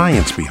and the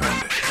science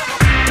behind it.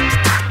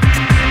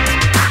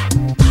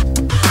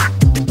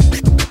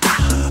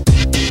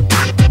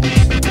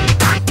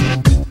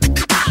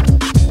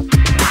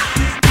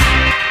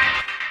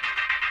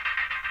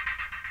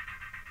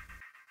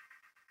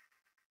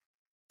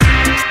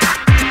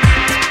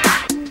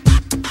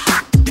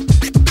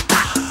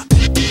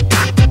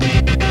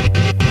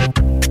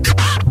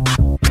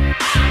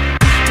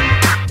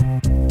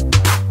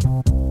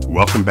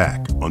 Welcome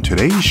back. On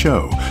today's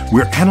show,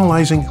 we're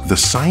analyzing the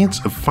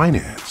science of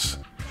finance.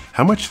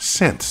 How much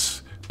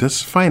sense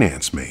does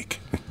finance make?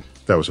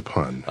 That was a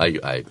pun.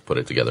 I put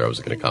it together. I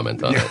wasn't going to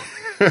comment on it.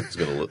 I was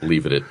going to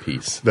leave it at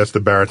peace. That's the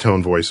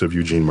baritone voice of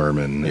Eugene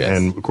Merman. Yes.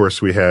 And, of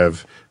course, we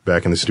have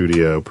back in the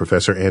studio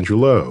Professor Andrew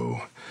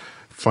Lowe,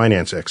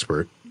 finance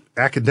expert,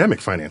 academic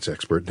finance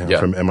expert now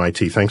from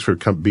MIT. Thanks for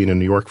being in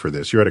New York for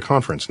this. You're at a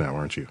conference now,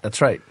 aren't you?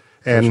 That's right.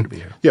 And to be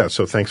here. yeah,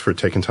 so thanks for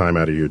taking time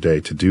out of your day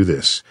to do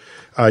this.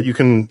 You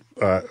can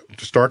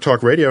Star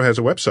Talk Radio has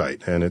a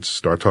website, and it's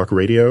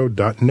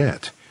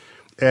startalkradio.net.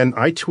 And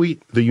I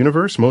tweet the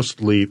universe,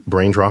 mostly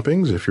brain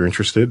droppings. If you're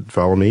interested,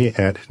 follow me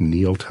at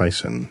Neil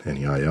Tyson,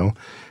 NeilTyson.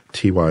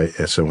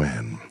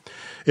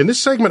 In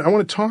this segment, I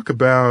want to talk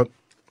about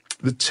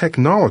the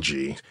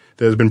technology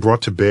that has been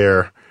brought to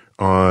bear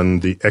on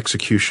the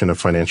execution of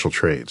financial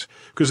trades.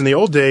 Because in the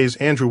old days,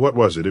 Andrew, what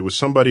was it? It was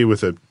somebody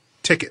with a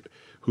ticket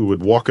who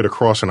would walk it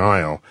across an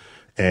aisle,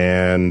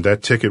 and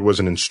that ticket was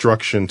an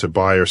instruction to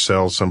buy or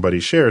sell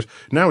somebody's shares.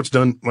 Now it's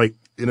done like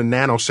in a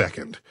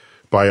nanosecond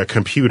by a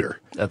computer.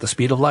 At the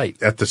speed of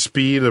light. At the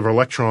speed of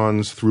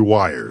electrons through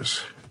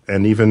wires.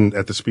 And even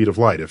at the speed of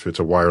light if it's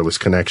a wireless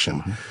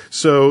connection. Mm-hmm.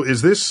 So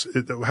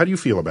how do you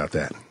feel about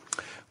that?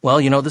 Well,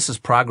 this is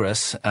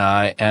progress,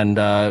 and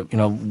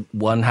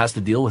one has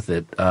to deal with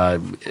it.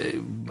 Well,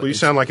 you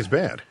sound like it's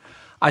bad.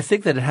 I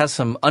think that it has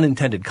some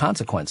unintended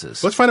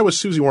consequences. Let's find out what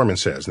Susie Orman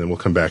says, and then we'll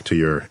come back to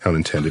your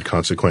unintended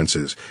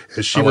consequences.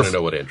 I want to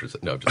know what Andrew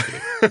said. No, I'm just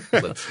kidding.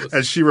 Let's.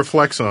 As she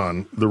reflects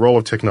on the role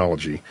of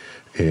technology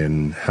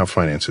in how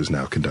finance is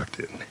now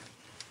conducted.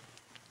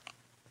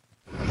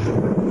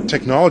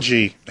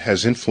 Technology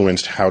has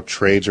influenced how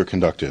trades are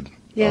conducted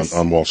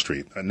on Wall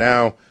Street. And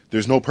now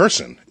there's no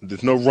person.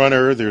 There's no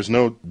runner. There's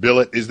no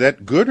billet. Is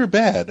that good or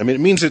bad? I mean, it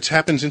means it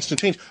happens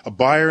instantaneously. A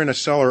buyer and a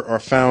seller are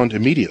found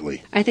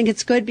immediately. I think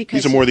it's good because...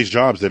 These are more of these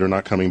jobs that are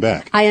not coming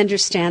back. I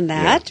understand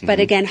that. Yeah. But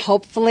again,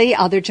 hopefully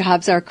other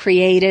jobs are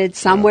created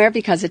somewhere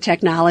because of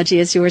technology,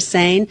 as you were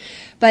saying.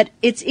 But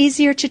it's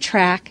easier to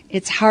track.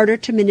 It's harder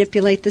to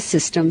manipulate the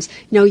systems.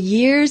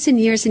 Years and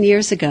years and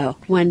years ago,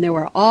 when there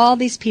were all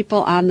these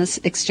people on the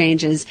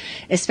exchanges,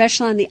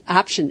 especially on the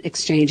option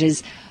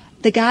exchanges,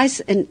 the guys,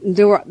 and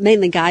there were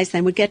mainly guys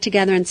then, would get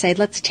together and say,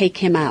 let's take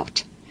him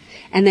out.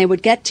 And they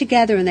would get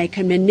together and they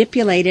could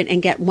manipulate it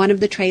and get one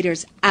of the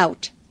traders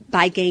out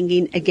by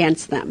ganging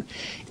against them.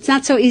 It's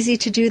not so easy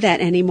to do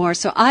that anymore.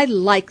 So I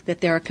like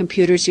that there are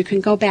computers. You can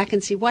go back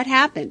and see what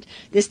happened.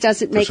 This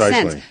doesn't make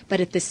sense.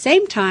 But at the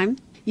same time,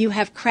 you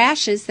have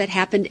crashes that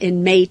happened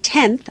in May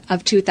 10th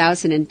of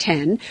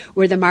 2010,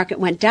 where the market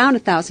went down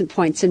 1,000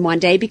 points in one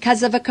day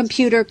because of a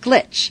computer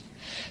glitch.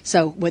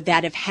 So would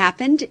that have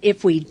happened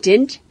if we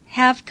didn't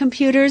have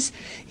computers?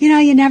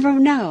 You never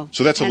know.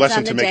 So that's a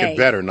lesson to make it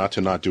better, not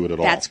to not do it at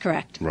all. That's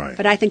correct. Right.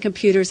 But I think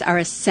computers are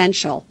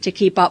essential to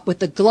keep up with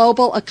the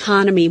global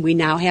economy we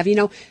now have.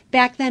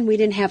 Back then we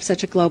didn't have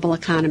such a global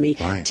economy.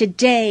 Right.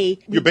 Today...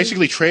 You're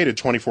basically traded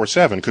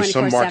 24/7 because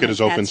some market is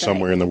open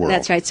somewhere in the world.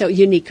 That's right. So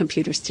you need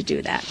computers to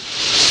do that.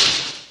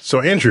 So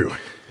Andrew,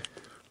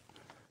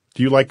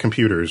 do you like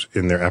computers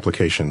in their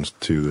applications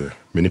to the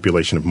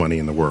manipulation of money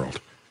in the world?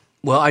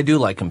 Well, I do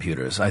like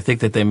computers. I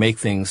think that they make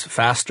things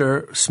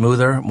faster,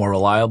 smoother, more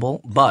reliable.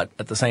 But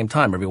at the same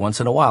time, every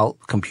once in a while,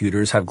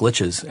 computers have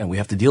glitches, and we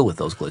have to deal with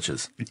those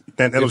glitches.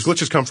 And those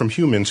glitches come from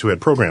humans who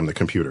had programmed the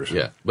computers.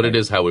 Yeah, but it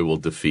is how we will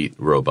defeat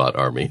robot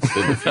armies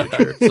in the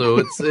future. So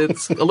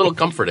it's a little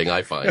comforting,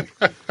 I find,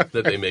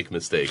 that they make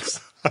mistakes.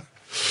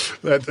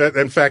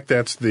 In fact,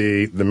 that's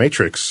the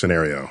Matrix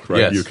scenario,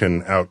 right? Yes. You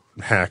can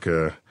hack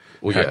the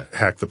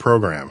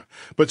program.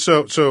 But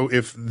so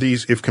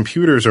if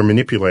computers are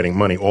manipulating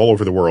money all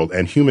over the world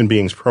and human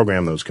beings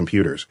program those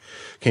computers,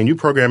 can you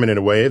program it in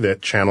a way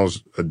that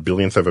channels a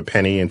billionth of a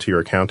penny into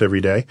your account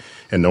every day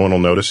and no one will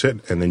notice it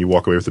and then you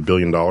walk away with $1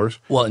 billion?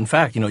 Well, in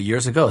fact,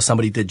 years ago,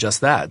 somebody did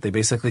just that. They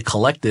basically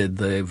collected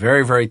the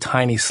very, very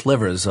tiny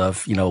slivers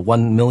of,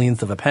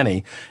 1/1,000,000th of a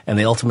penny, and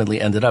they ultimately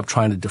ended up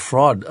trying to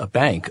defraud a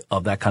bank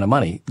of that kind of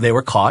money. They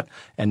were caught,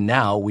 and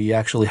now we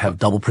actually have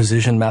double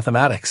precision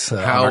mathematics on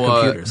our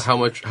computers.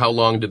 How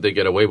long did they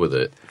get away with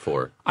it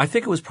for? I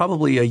think it was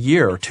probably a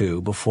year or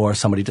two before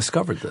somebody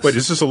discovered this. Wait,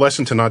 is this a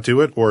lesson to not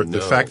do it, or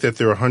the fact that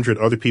there are 100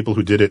 other people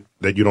who did it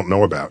that you don't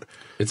know about?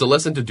 It's a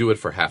lesson to do it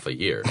for half a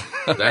year.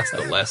 That's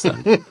the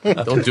lesson.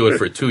 Don't do it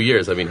for 2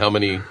 years. I mean, how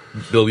many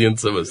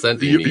billionths of a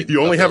cent do you need?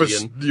 You only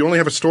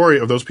have a story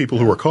of those people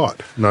who were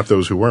caught, not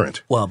those who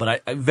weren't. Well,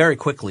 but I very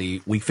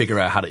quickly we figure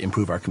out how to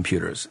improve our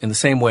computers. In the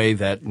same way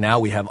that now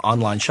we have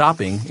online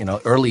shopping,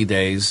 early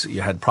days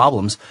you had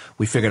problems,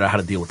 we figured out how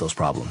to deal with those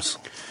problems.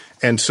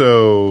 And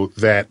so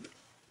that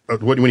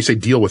when you say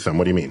deal with them,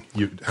 what do you mean?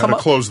 How to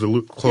close these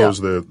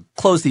loopholes.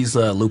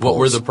 What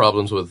were the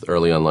problems with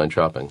early online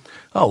shopping?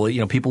 Oh,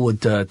 well, people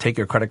would take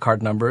your credit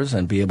card numbers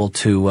and be able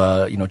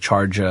to,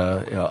 charge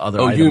other items.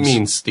 Oh, you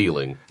mean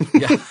stealing?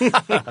 Yeah.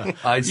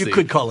 I see. You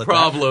could call it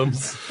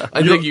problems.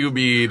 I think you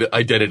mean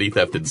identity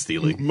theft and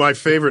stealing. My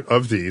favorite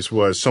of these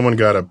was someone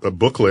got a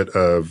booklet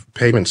of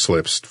payment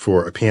slips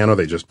for a piano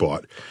they just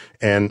bought,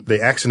 and they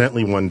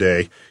accidentally one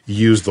day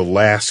used the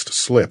last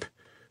slip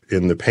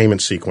in the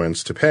payment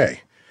sequence to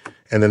pay.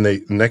 And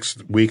then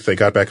next week they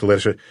got back a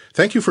letter saying,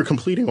 "Thank you for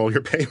completing all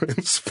your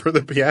payments for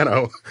the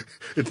piano.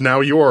 It's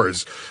now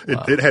yours."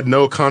 Wow. It had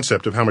no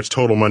concept of how much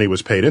total money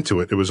was paid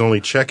into it. It was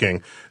only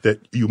checking that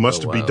you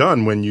must be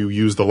done when you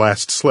use the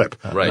last slip.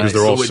 Right. Because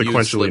they're all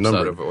sequentially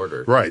numbered. Out of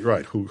order.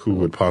 Right. Who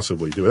would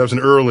possibly do it? That was an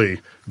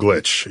early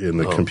glitch in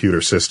the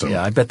computer system.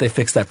 Yeah, I bet they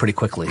fixed that pretty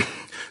quickly.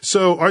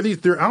 So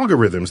there are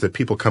algorithms that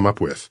people come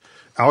up with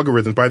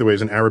algorithms, by the way,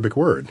 is an Arabic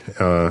word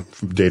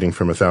dating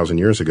from 1,000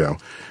 years ago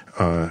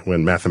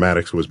when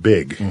mathematics was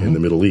big in the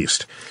Middle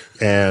East.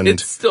 And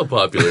it's still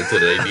popular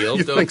today, Neil.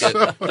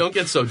 Don't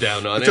get so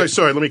down on it.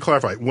 Sorry, let me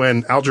clarify.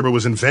 When algebra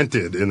was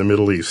invented in the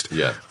Middle East,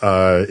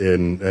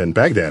 in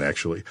Baghdad,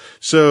 actually.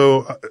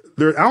 So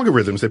there are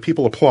algorithms that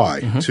people apply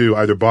to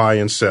either buy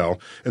and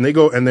sell, and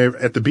they're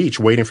at the beach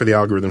waiting for the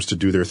algorithms to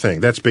do their thing.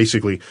 That's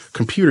basically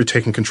computer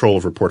taking control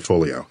of a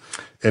portfolio.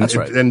 And, That's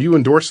right. And you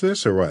endorse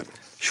this or what?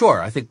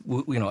 Sure, I think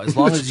as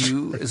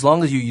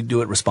long as you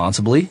do it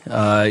responsibly,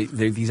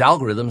 these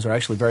algorithms are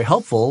actually very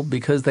helpful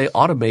because they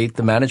automate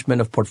the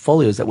management of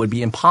portfolios that would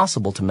be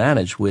impossible to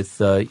manage with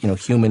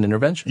human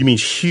intervention. You mean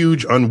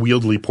huge,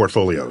 unwieldy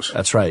portfolios?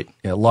 That's right.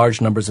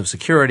 Large numbers of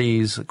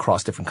securities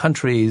across different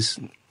countries,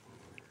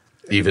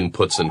 even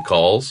puts and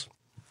calls.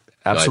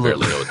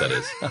 Absolutely. I barely know what that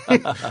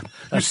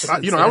is.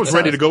 I was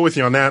ready to go with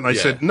you on that, and I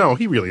said, no,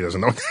 he really doesn't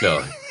know.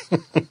 No.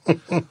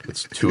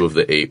 It's 2 of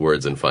the 8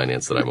 words in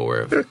finance that I'm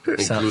aware of.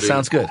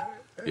 Sounds good.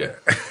 Yeah.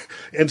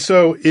 And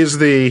so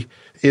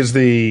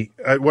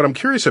what I'm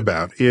curious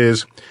about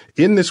is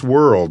in this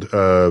world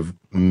of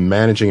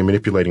managing and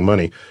manipulating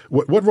money,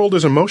 what role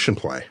does emotion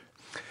play?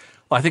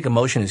 Well, I think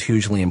emotion is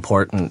hugely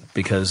important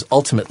because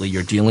ultimately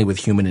you're dealing with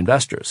human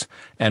investors.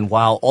 And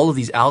while all of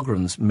these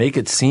algorithms make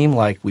it seem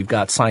like we've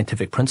got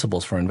scientific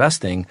principles for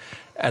investing,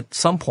 at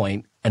some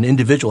point an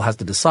individual has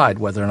to decide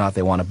whether or not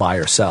they want to buy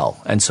or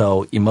sell. And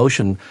so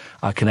emotion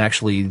can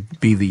actually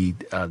be the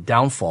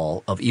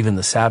downfall of even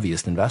the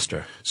savviest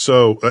investor.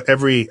 So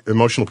every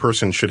emotional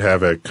person should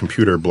have a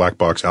computer black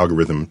box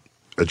algorithm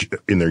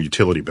in their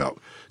utility belt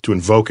to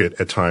invoke it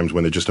at times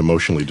when they're just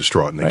emotionally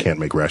distraught and they can't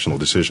make rational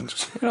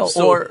decisions.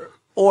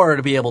 Or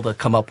to be able to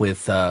come up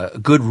with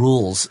good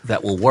rules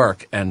that will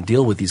work and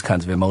deal with these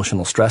kinds of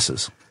emotional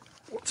stresses.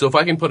 So if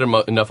I can put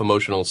enough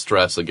emotional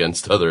stress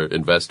against other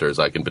investors,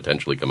 I can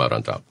potentially come out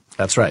on top.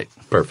 That's right.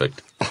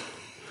 Perfect.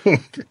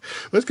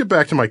 Let's get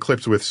back to my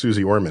clips with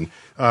Susie Orman.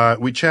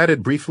 We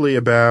chatted briefly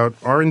about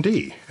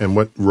R&D and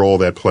what role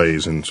that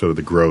plays in sort of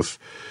the growth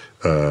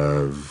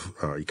of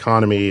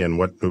economy and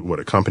what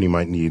a company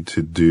might need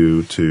to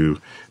do to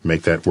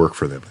make that work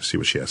for them. Let's see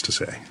what she has to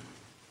say.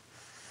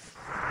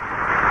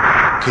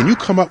 Can you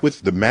come up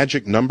with the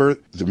magic number,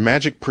 the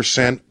magic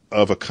percent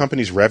of a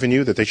company's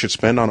revenue that they should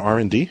spend on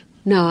R&D?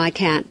 No, I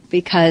can't,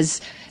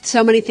 because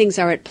so many things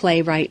are at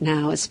play right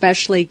now,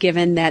 especially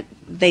given that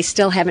they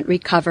still haven't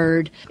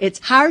recovered. It's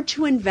hard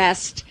to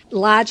invest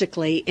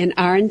logically in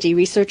R&D,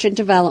 research and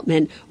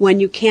development,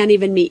 when you can't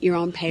even meet your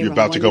own payroll. You're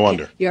about to go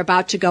under. You're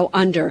about to go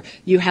under.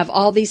 You have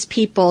all these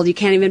people, you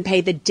can't even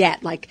pay the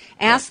debt. Like,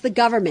 ask the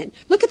government.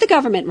 Look at the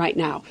government right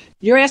now.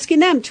 You're asking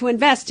them to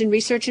invest in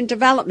research and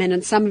development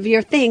and some of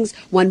your things,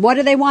 when what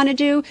do they want to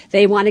do?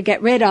 They want to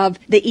get rid of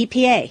the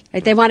EPA.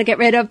 Right? They want to get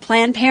rid of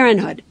Planned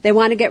Parenthood. They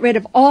want to get rid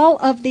of all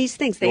of these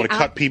things. They want to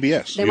cut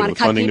PBS. They want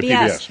to cut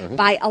PBS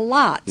by a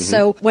lot. Mm-hmm.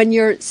 So when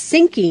you're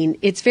sinking,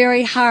 it's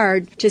very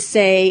hard to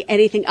say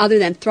anything other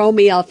than throw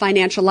me a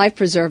financial life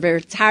preserver.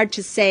 It's hard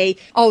to say,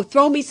 oh,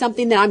 throw me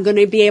something that I'm going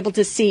to be able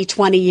to see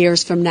 20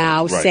 years from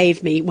now, right.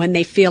 Save me, when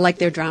they feel like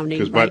they're drowning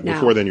right now. Because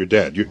before then you're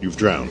dead. You've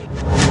drowned.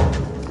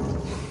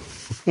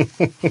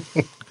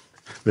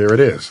 There it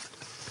is.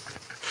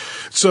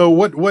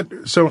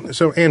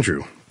 So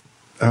Andrew,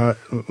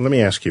 let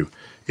me ask you,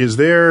 is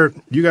there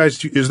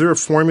a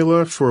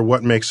formula for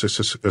what makes a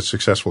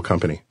successful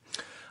company?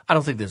 I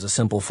don't think there's a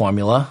simple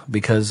formula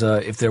because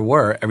if there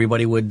were,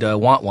 everybody would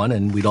want one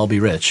and we'd all be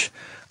rich.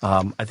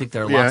 I think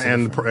there are lots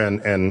of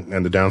different...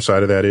 and the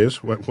downside of that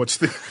is what's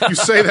the you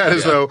say that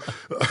as though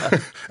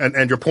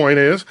and your point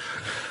is,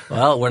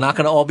 well, we're not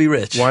going to all be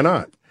rich. Why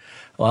not?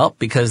 Well,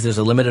 because there's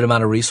a limited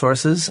amount of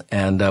resources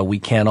and we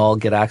can't all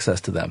get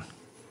access to them.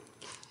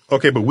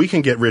 Okay, but we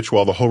can get rich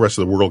while the whole rest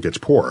of the world gets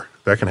poor.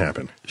 That can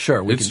happen.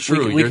 Sure. It's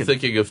true. You're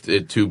thinking of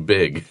it too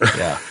big.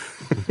 Yeah.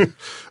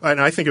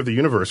 And I think of the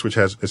universe, which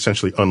has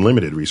essentially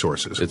unlimited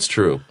resources. It's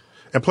true.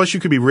 And plus, you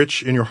could be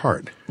rich in your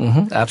heart.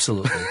 Mm-hmm,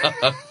 absolutely.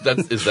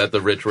 Is that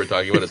the rich we're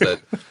talking about? Is that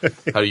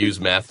how to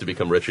use math to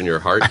become rich in your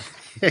heart?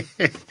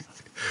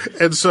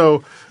 And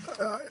so,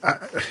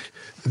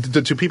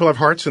 do people have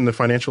hearts in the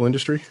financial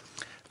industry?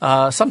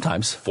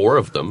 Sometimes. 4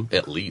 of them,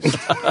 at least.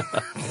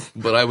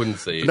 But I wouldn't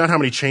say... Not how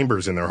many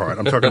chambers in their heart.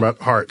 I'm talking about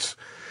hearts.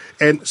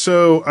 And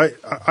so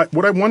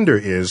what I wonder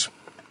is,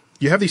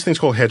 you have these things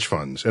called hedge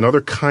funds and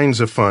other kinds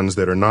of funds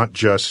that are not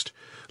just,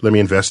 let me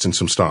invest in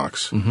some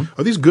stocks. Mm-hmm.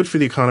 Are these good for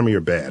the economy or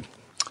bad?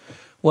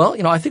 Well,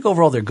 I think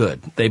overall they're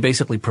good. They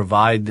basically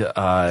provide,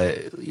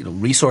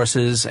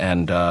 resources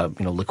and,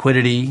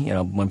 liquidity.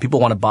 When people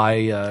want to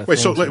buy,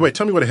 Wait,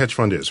 tell me what a hedge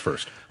fund is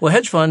first. Well, a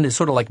hedge fund is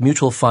sort of like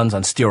mutual funds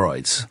on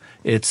steroids.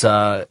 It's,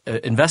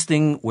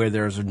 investing where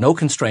there's no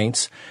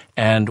constraints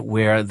and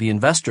where the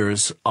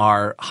investors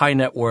are high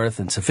net worth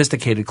and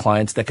sophisticated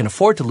clients that can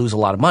afford to lose a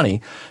lot of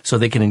money so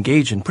they can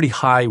engage in pretty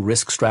high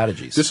risk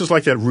strategies. This is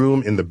like that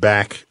room in the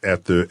back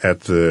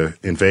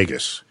in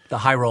Vegas. The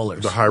high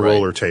rollers. The high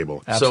roller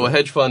table. Absolutely. So a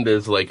hedge fund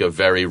is like a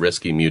very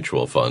risky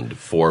mutual fund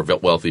for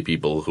wealthy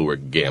people who are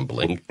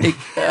gambling.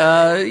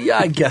 Yeah,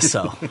 I guess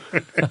so.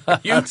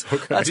 That's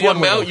the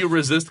amount you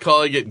resist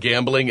calling it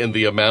gambling and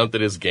the amount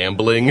that is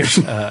gambling,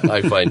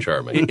 I find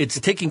charming. It's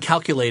taking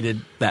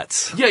calculated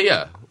bets.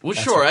 Yeah. Well,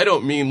 that's sure. Right. I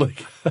don't mean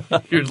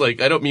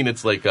I don't mean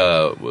it's like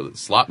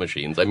slot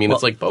machines. I mean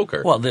it's like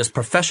poker. Well, there's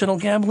professional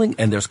gambling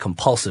and there's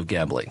compulsive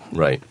gambling.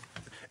 Right.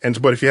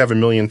 But if you have $1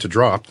 million to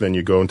drop, then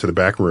you go into the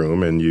back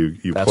room and you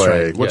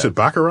play. Right. What's it,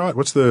 Baccarat?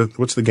 What's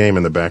the game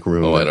in the back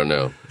room? Oh, I don't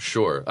know.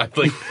 Sure. I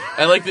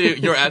like that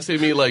you're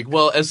asking me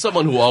well, as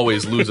someone who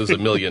always loses $1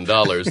 million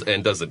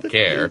and doesn't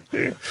care.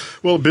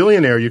 Well, a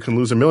billionaire, you can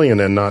lose $1 million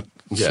and not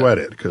sweat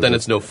it. Then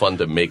it's no fun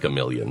to make $1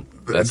 million.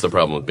 That's the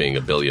problem with being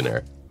a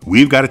billionaire.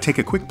 We've got to take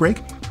a quick break,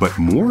 but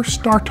more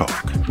Star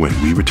Talk when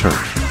we return.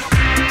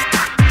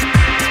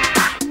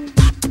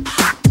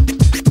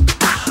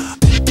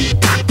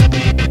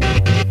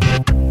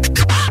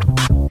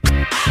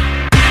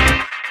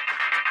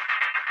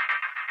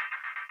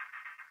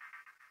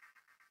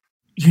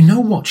 You know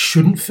what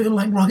shouldn't feel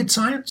like rocket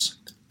science?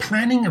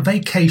 Planning a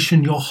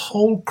vacation your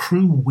whole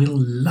crew will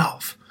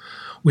love.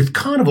 With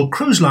Carnival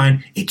Cruise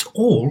Line, it's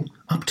all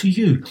up to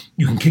you.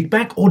 You can kick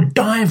back or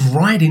dive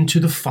right into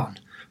the fun.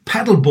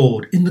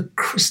 Paddleboard in the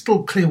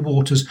crystal clear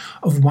waters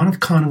of one of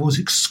Carnival's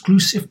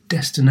exclusive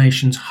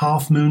destinations,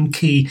 Half Moon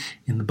Cay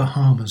in the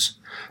Bahamas.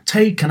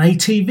 Take an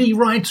ATV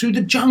ride through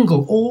the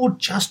jungle or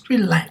just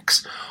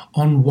relax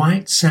on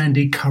white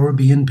sandy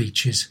Caribbean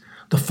beaches.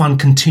 The fun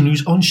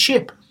continues on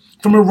ship.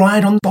 From a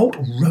ride on Bolt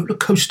roller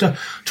coaster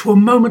to a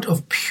moment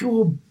of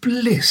pure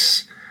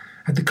bliss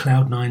at the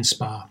Cloud9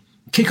 Spa.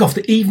 Kick off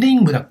the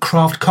evening with a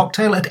craft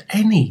cocktail at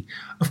any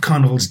of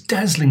Carnival's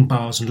dazzling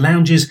bars and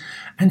lounges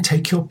and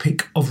take your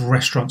pick of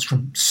restaurants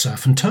from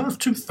surf and turf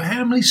to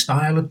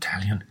family-style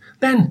Italian.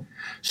 Then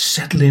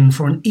settle in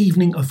for an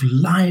evening of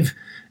live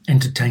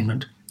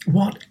entertainment.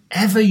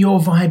 Whatever your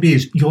vibe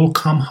is, you'll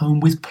come home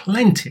with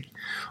plenty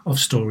of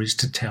stories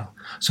to tell.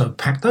 So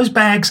pack those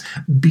bags,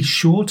 be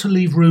sure to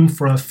leave room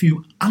for a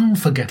few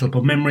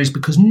unforgettable memories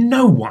because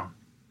no one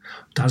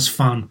does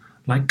fun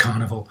like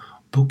Carnival.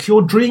 Book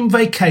your dream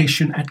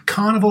vacation at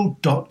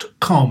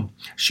carnival.com.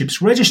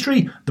 Ships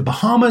registry, the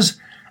Bahamas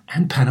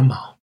and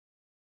Panama.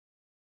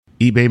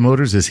 eBay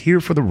Motors is here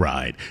for the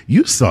ride.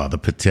 You saw the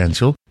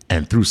potential.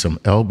 And through some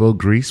elbow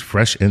grease,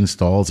 fresh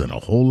installs, and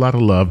a whole lot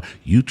of love,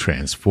 you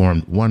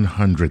transformed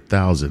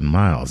 100,000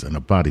 miles and a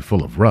body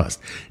full of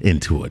rust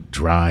into a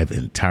drive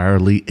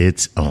entirely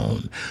its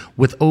own.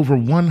 With over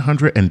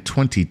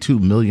 122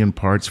 million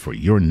parts for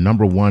your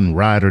number one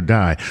ride or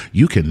die,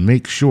 you can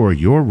make sure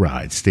your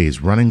ride stays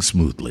running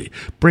smoothly.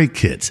 Brake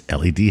kits,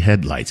 LED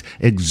headlights,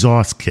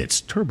 exhaust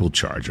kits,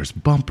 turbochargers,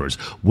 bumpers,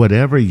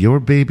 whatever your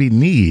baby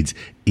needs,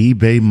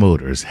 eBay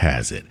Motors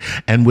has it.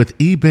 And with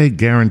eBay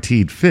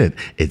Guaranteed Fit,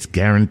 it's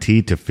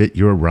guaranteed to fit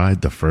your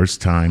ride the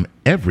first time,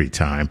 every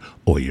time,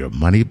 or your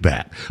money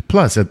back.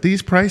 Plus, at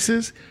these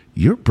prices,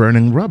 you're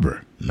burning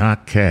rubber,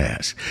 not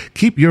cash.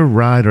 Keep your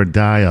ride or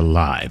die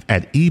alive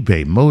at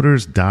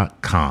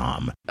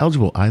ebaymotors.com.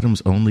 Eligible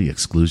items only.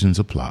 Exclusions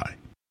apply.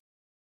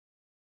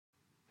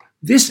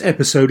 This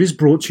episode is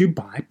brought to you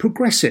by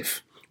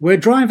Progressive, where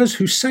drivers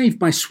who save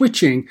by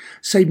switching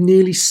save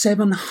nearly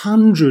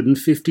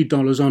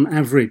 $750 on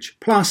average.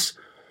 Plus,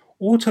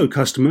 auto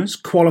customers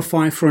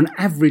qualify for an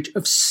average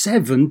of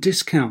 7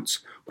 discounts.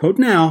 Quote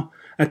now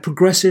at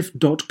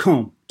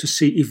progressive.com to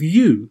see if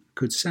you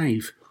could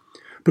save.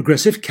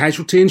 Progressive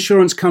Casualty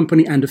Insurance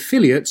Company and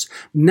affiliates,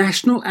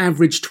 national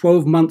average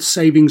 12-month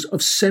savings of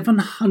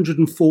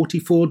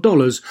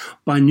 $744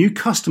 by new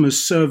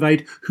customers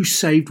surveyed who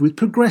saved with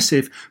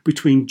Progressive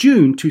between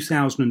June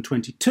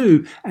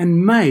 2022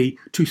 and May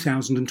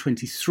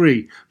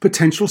 2023.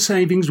 Potential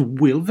savings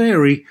will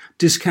vary.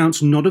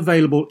 Discounts not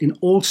available in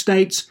all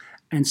states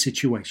and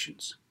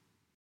situations.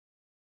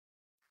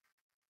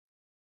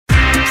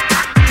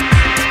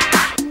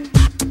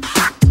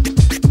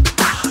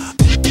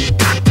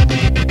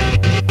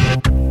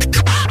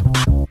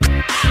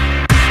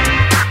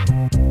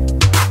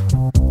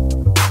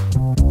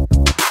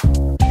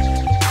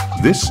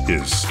 This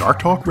is Star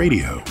Talk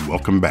Radio.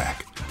 Welcome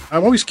back.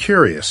 I'm always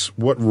curious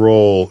what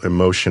role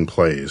emotion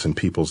plays in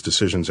people's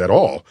decisions at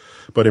all,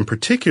 but in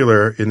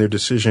particular in their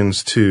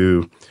decisions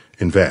to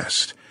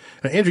invest.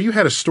 Now, Andrew, you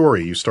had a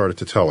story you started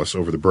to tell us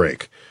over the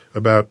break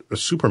about a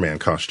Superman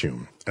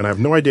costume, and I have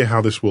no idea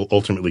how this will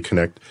ultimately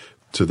connect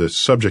to the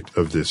subject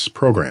of this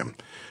program,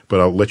 but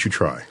I'll let you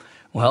try.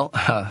 Well,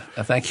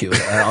 thank you.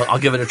 I'll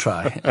give it a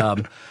try.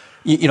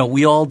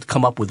 We all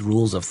come up with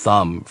rules of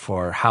thumb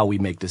for how we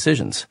make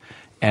decisions.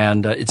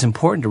 And it's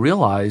important to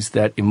realize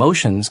that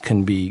emotions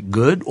can be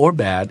good or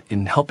bad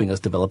in helping us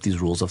develop these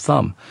rules of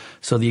thumb.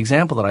 So the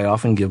example that I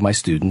often give my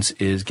students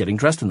is getting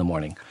dressed in the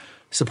morning.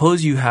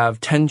 Suppose you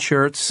have 10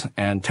 shirts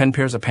and 10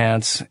 pairs of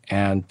pants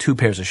and 2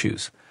 pairs of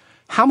shoes.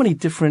 How many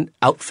different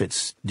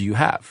outfits do you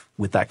have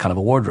with that kind of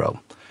a wardrobe?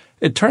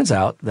 It turns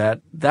out that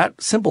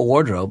that simple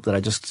wardrobe that I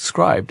just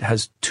described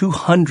has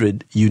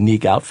 200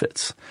 unique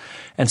outfits.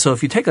 And so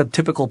if you take a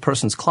typical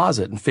person's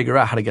closet and figure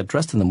out how to get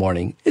dressed in the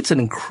morning, it's an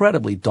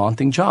incredibly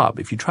daunting job.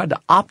 If you tried to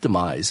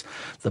optimize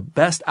the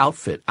best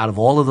outfit out of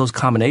all of those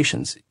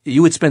combinations,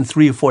 you would spend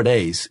 3 or 4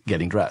 days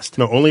getting dressed.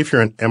 No, only if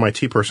you're an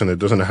MIT person that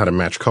doesn't know how to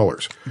match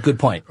colors. Good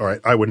point. All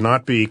right. I would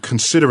not be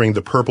considering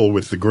the purple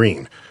with the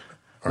green.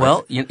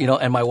 Well, you know,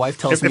 and my wife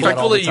tells me that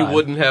all the Thankfully, time. you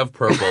wouldn't have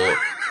purple.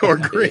 Or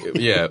green.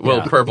 Yeah,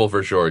 well, purple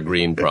for sure,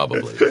 green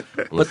probably.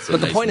 But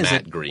the point is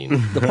that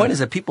green. The point is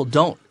that people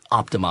don't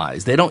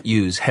optimize. They don't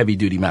use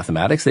heavy-duty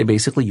mathematics. They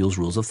basically use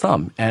rules of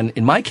thumb. And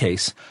in my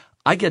case,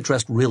 I get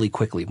dressed really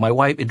quickly.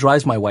 It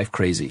drives my wife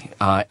crazy.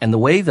 And the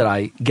way that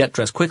I get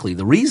dressed quickly,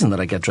 the reason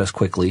that I get dressed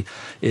quickly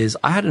is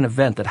I had an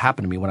event that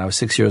happened to me when I was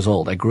 6 years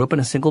old. I grew up in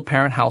a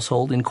single-parent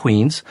household in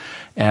Queens,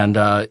 and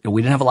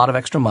we didn't have a lot of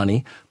extra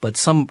money, but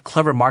some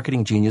clever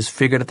marketing genius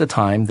figured at the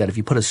time that if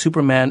you put a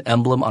Superman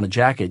emblem on a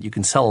jacket, you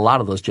can sell a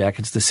lot of those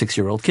jackets to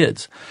 6-year-old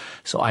kids.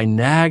 So I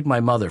nagged my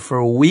mother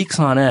for weeks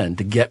on end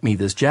to get me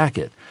this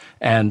jacket.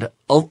 And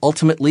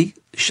ultimately,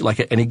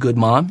 like any good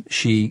mom,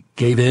 she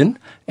gave in,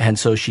 and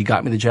so she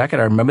got me the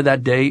jacket. I remember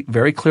that day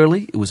very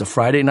clearly. It was a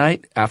Friday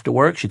night after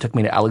work. She took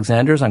me to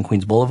Alexander's on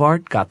Queens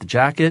Boulevard, got the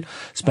jacket,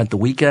 spent the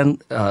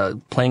weekend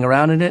playing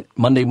around in it.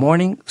 Monday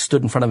morning,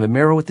 stood in front of a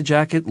mirror with the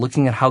jacket,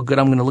 looking at how good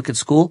I'm going to look at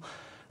school,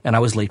 and I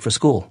was late for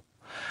school.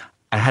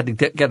 I had to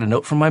get a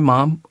note from my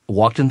mom,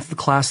 walked into the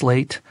class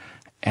late,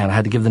 and I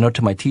had to give the note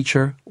to my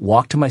teacher,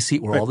 walk to my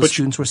seat where all the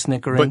students were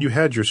snickering. But you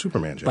had your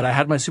Superman jacket. But I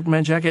had my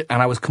Superman jacket, and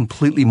I was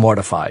completely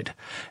mortified.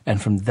 And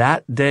from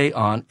that day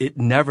on, it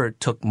never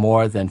took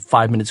more than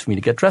 5 minutes for me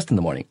to get dressed in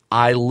the morning.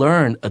 I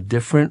learned a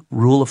different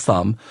rule of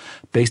thumb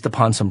based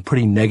upon some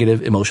pretty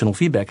negative emotional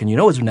feedback. And you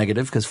know it's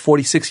negative because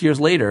 46 years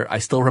later, I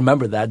still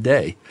remember that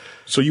day.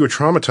 So you were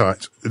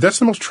traumatized. That's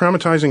the most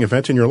traumatizing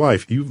event in your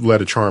life. You've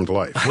led a charmed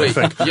life. Wait,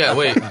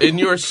 wait. In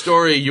your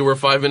story, you were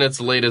 5 minutes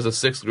late as a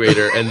 6th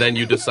grader, and then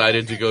you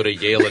decided to go to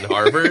Yale and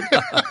Harvard?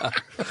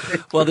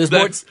 Well,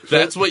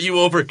 that's what you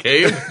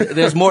overcame?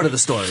 There's more to the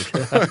story.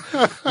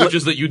 Which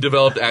is that you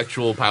developed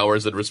actual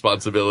powers and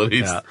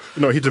responsibilities. Yeah.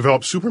 No, he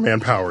developed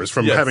Superman powers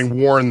from having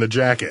worn the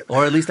jacket.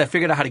 Or at least I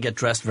figured out how to get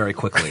dressed very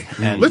quickly.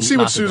 Let's see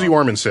what Susie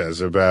Orman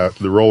says about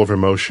the role of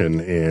emotion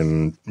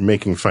in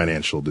making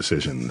financial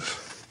decisions.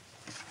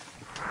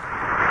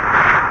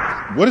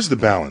 What is the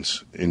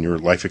balance in your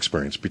life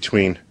experience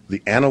between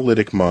the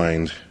analytic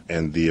mind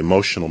and the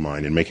emotional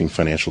mind in making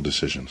financial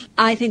decisions?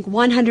 I think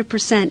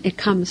 100% it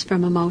comes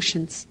from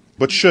emotions.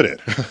 But should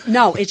it?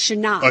 No, it should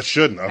not. Oh, it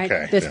shouldn't. Right?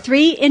 Okay. The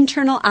 3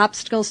 internal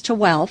obstacles to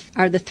wealth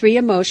are the 3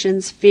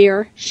 emotions: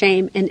 fear,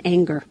 shame, and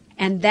anger.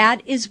 And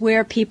that is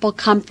where people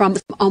come from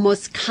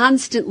almost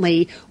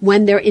constantly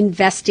when they're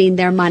investing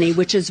their money,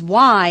 which is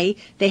why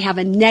they have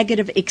a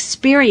negative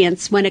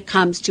experience when it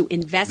comes to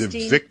investing.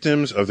 They're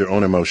victims of their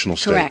own emotional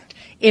state. Correct.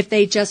 If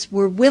they just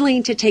were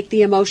willing to take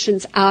the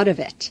emotions out of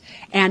it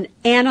and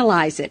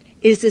analyze it.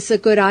 Is this a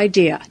good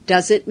idea?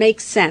 Does it make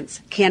sense?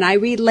 Can I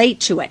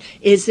relate to it?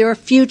 Is there a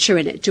future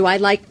in it? Do I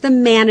like the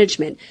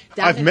management?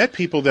 I've met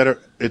people that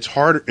it's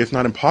hard, if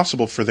not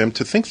impossible, for them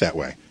to think that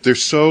way. They're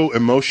so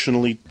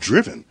emotionally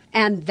driven.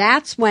 And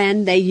that's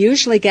when they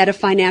usually get a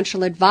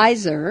financial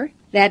advisor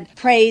that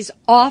preys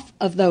off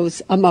of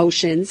those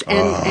emotions,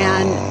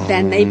 and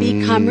then they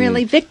become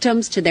really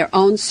victims to their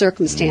own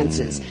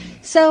circumstances.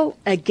 So,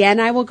 again,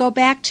 I will go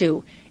back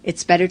to,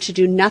 it's better to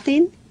do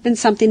nothing than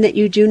something that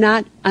you do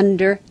not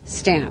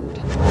understand.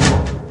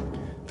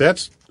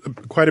 That's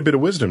quite a bit of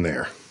wisdom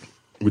there.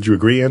 Would you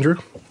agree, Andrew?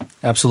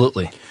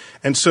 Absolutely.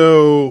 And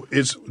so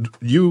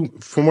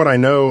from what I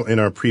know in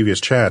our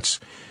previous chats,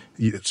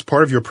 it's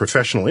part of your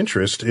professional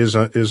interest is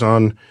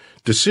on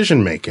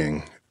decision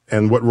making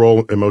and what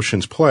role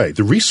emotions play.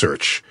 The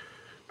research,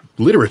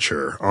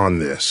 literature on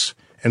this.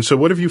 And so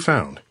what have you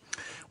found?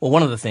 Well,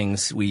 one of the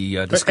things we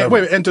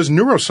discovered... And does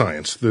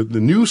neuroscience, the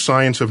new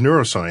science of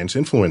neuroscience,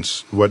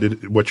 influence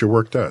what your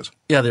work does?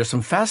 Yeah, there's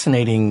some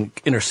fascinating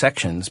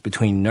intersections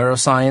between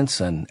neuroscience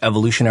and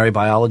evolutionary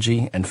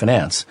biology and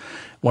finance.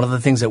 One of the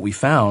things that we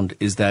found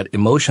is that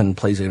emotion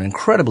plays an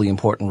incredibly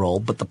important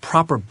role, but the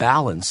proper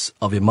balance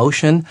of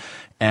emotion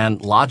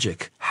and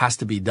logic has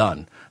to be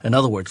done. In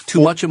other words,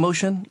 too much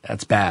emotion,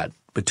 that's bad.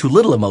 But too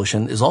little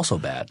emotion is also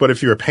bad. But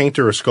if you're a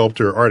painter, a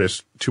sculptor, or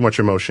artist, too much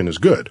emotion is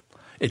good.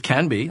 It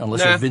can be,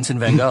 unless you're Vincent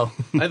van Gogh.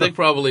 I think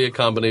probably a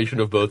combination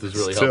of both is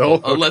really Still?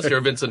 helpful. Okay. Unless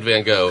you're Vincent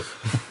van Gogh.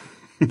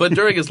 But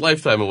during his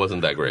lifetime, it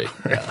wasn't that great.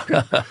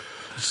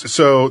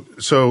 So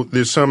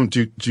there's some.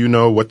 Do you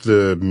know what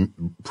the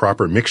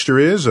proper mixture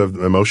is of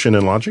emotion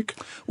and logic?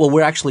 Well,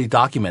 we're actually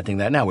documenting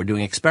that now. We're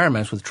doing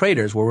experiments with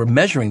traders where we're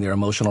measuring their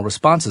emotional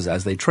responses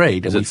as they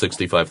trade. Is it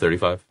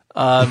 65-35?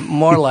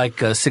 More like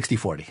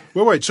 60-40.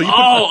 Wait. So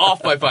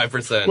off by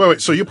 5%.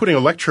 Wait. So you're putting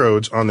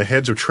electrodes on the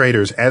heads of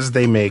traders as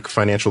they make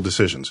financial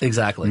decisions.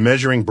 Exactly.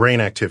 Measuring brain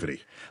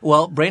activity.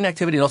 Well, brain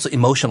activity and also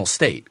emotional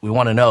state. We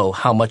want to know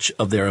how much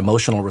of their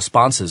emotional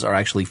responses are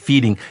actually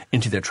feeding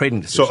into their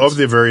trading decisions. So of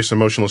the various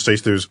emotional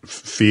states, there's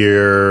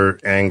fear,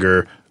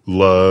 anger,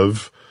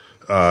 love,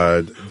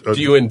 Do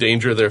you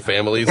endanger their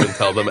families and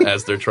tell them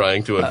as they're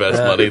trying to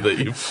invest money that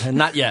you?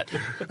 Not yet.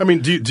 I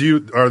mean,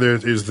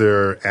 is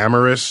there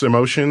amorous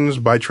emotions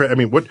by trade? I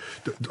mean, what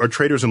are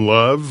traders in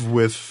love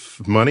with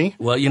money?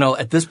 Well,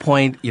 at this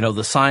point,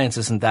 the science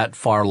isn't that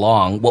far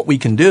along. What we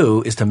can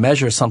do is to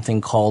measure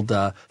something called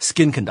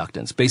skin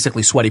conductance,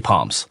 basically sweaty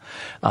palms.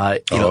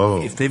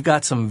 If they've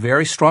got some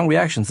very strong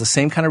reactions, the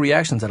same kind of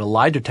reactions that a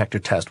lie detector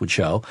test would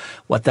show,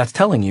 what that's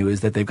telling you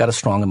is that they've got a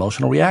strong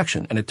emotional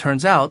reaction. And it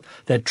turns out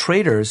that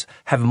traders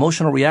have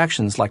emotional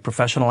reactions like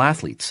professional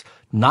athletes.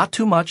 Not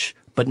too much,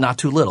 but not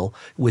too little,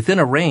 within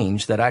a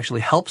range that actually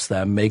helps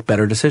them make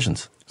better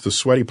decisions. The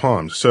sweaty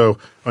palms. So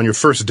on your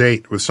first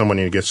date with someone,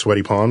 you get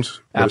sweaty palms?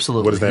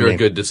 Absolutely. What does that You're mean? a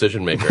good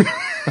decision maker.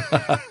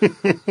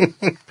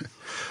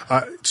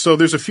 So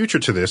there's a future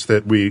to this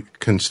that we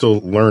can still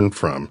learn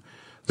from,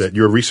 that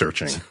you're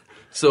researching.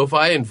 So if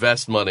I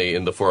invest money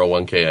in the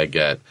 401k I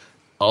get,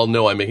 I'll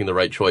know I'm making the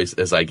right choice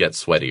as I get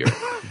sweatier.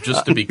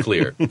 Just to be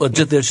clear. Well,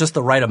 there's just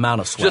the right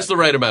amount of sweat. Just the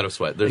right amount of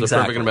sweat. There's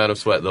Exactly. a perfect amount of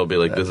sweat. They'll be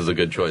like, this is a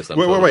good choice.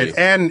 Wait.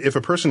 And if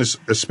a person is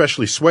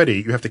especially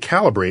sweaty, you have to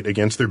calibrate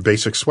against their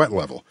basic sweat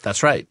level.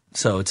 That's right.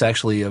 So it's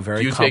actually a very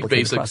Do you take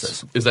complicated basic?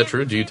 process. Is that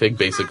true? Do you take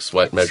basic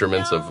sweat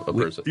measurements of a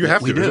person? You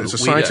have to. We do. It's a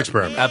science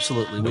experiment.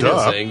 Absolutely. We I'm do.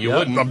 not saying you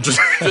wouldn't. I'm just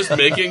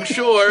making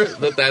sure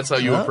that that's how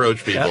you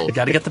approach people. You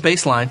got to get the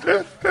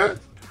baseline.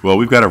 Well,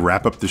 we've got to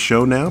wrap up the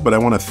show now, but I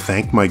want to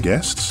thank my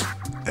guests.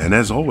 And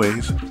as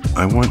always,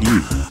 I want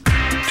you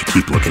to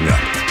keep looking up.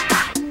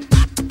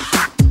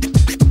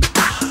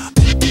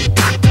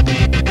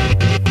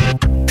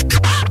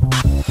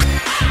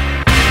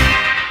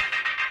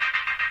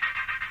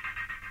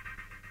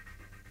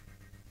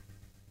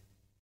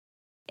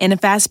 In a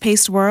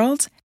fast-paced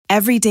world,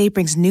 every day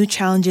brings new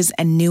challenges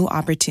and new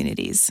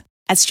opportunities.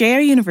 At Strayer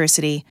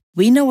University,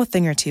 we know a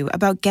thing or two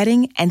about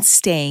getting and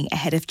staying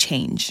ahead of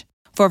change.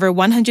 For over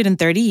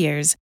 130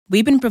 years,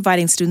 we've been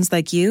providing students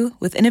like you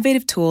with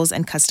innovative tools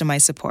and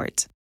customized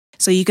support,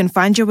 so you can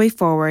find your way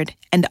forward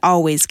and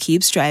always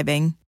keep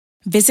striving.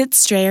 Visit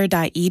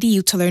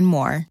strayer.edu to learn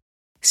more.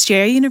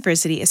 Strayer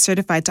University is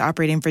certified to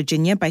operate in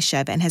Virginia by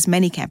Chev and has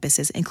many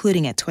campuses,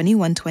 including at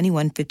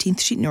 2121 15th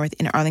Street North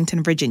in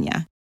Arlington,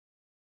 Virginia.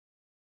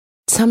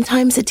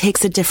 Sometimes it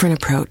takes a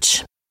different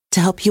approach to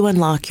help you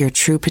unlock your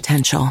true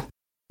potential.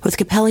 With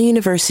Capella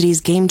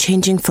University's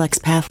game-changing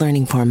FlexPath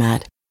learning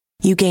format,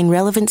 you gain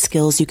relevant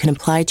skills you can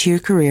apply to your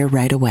career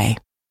right away.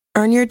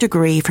 Earn your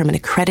degree from an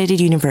accredited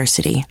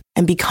university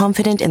and be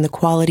confident in the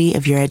quality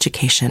of your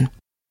education.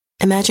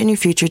 Imagine your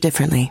future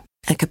differently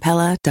at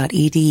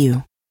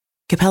capella.edu.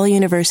 Capella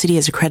University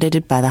is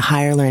accredited by the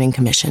Higher Learning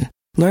Commission.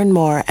 Learn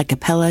more at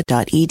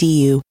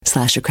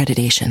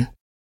capella.edu/accreditation.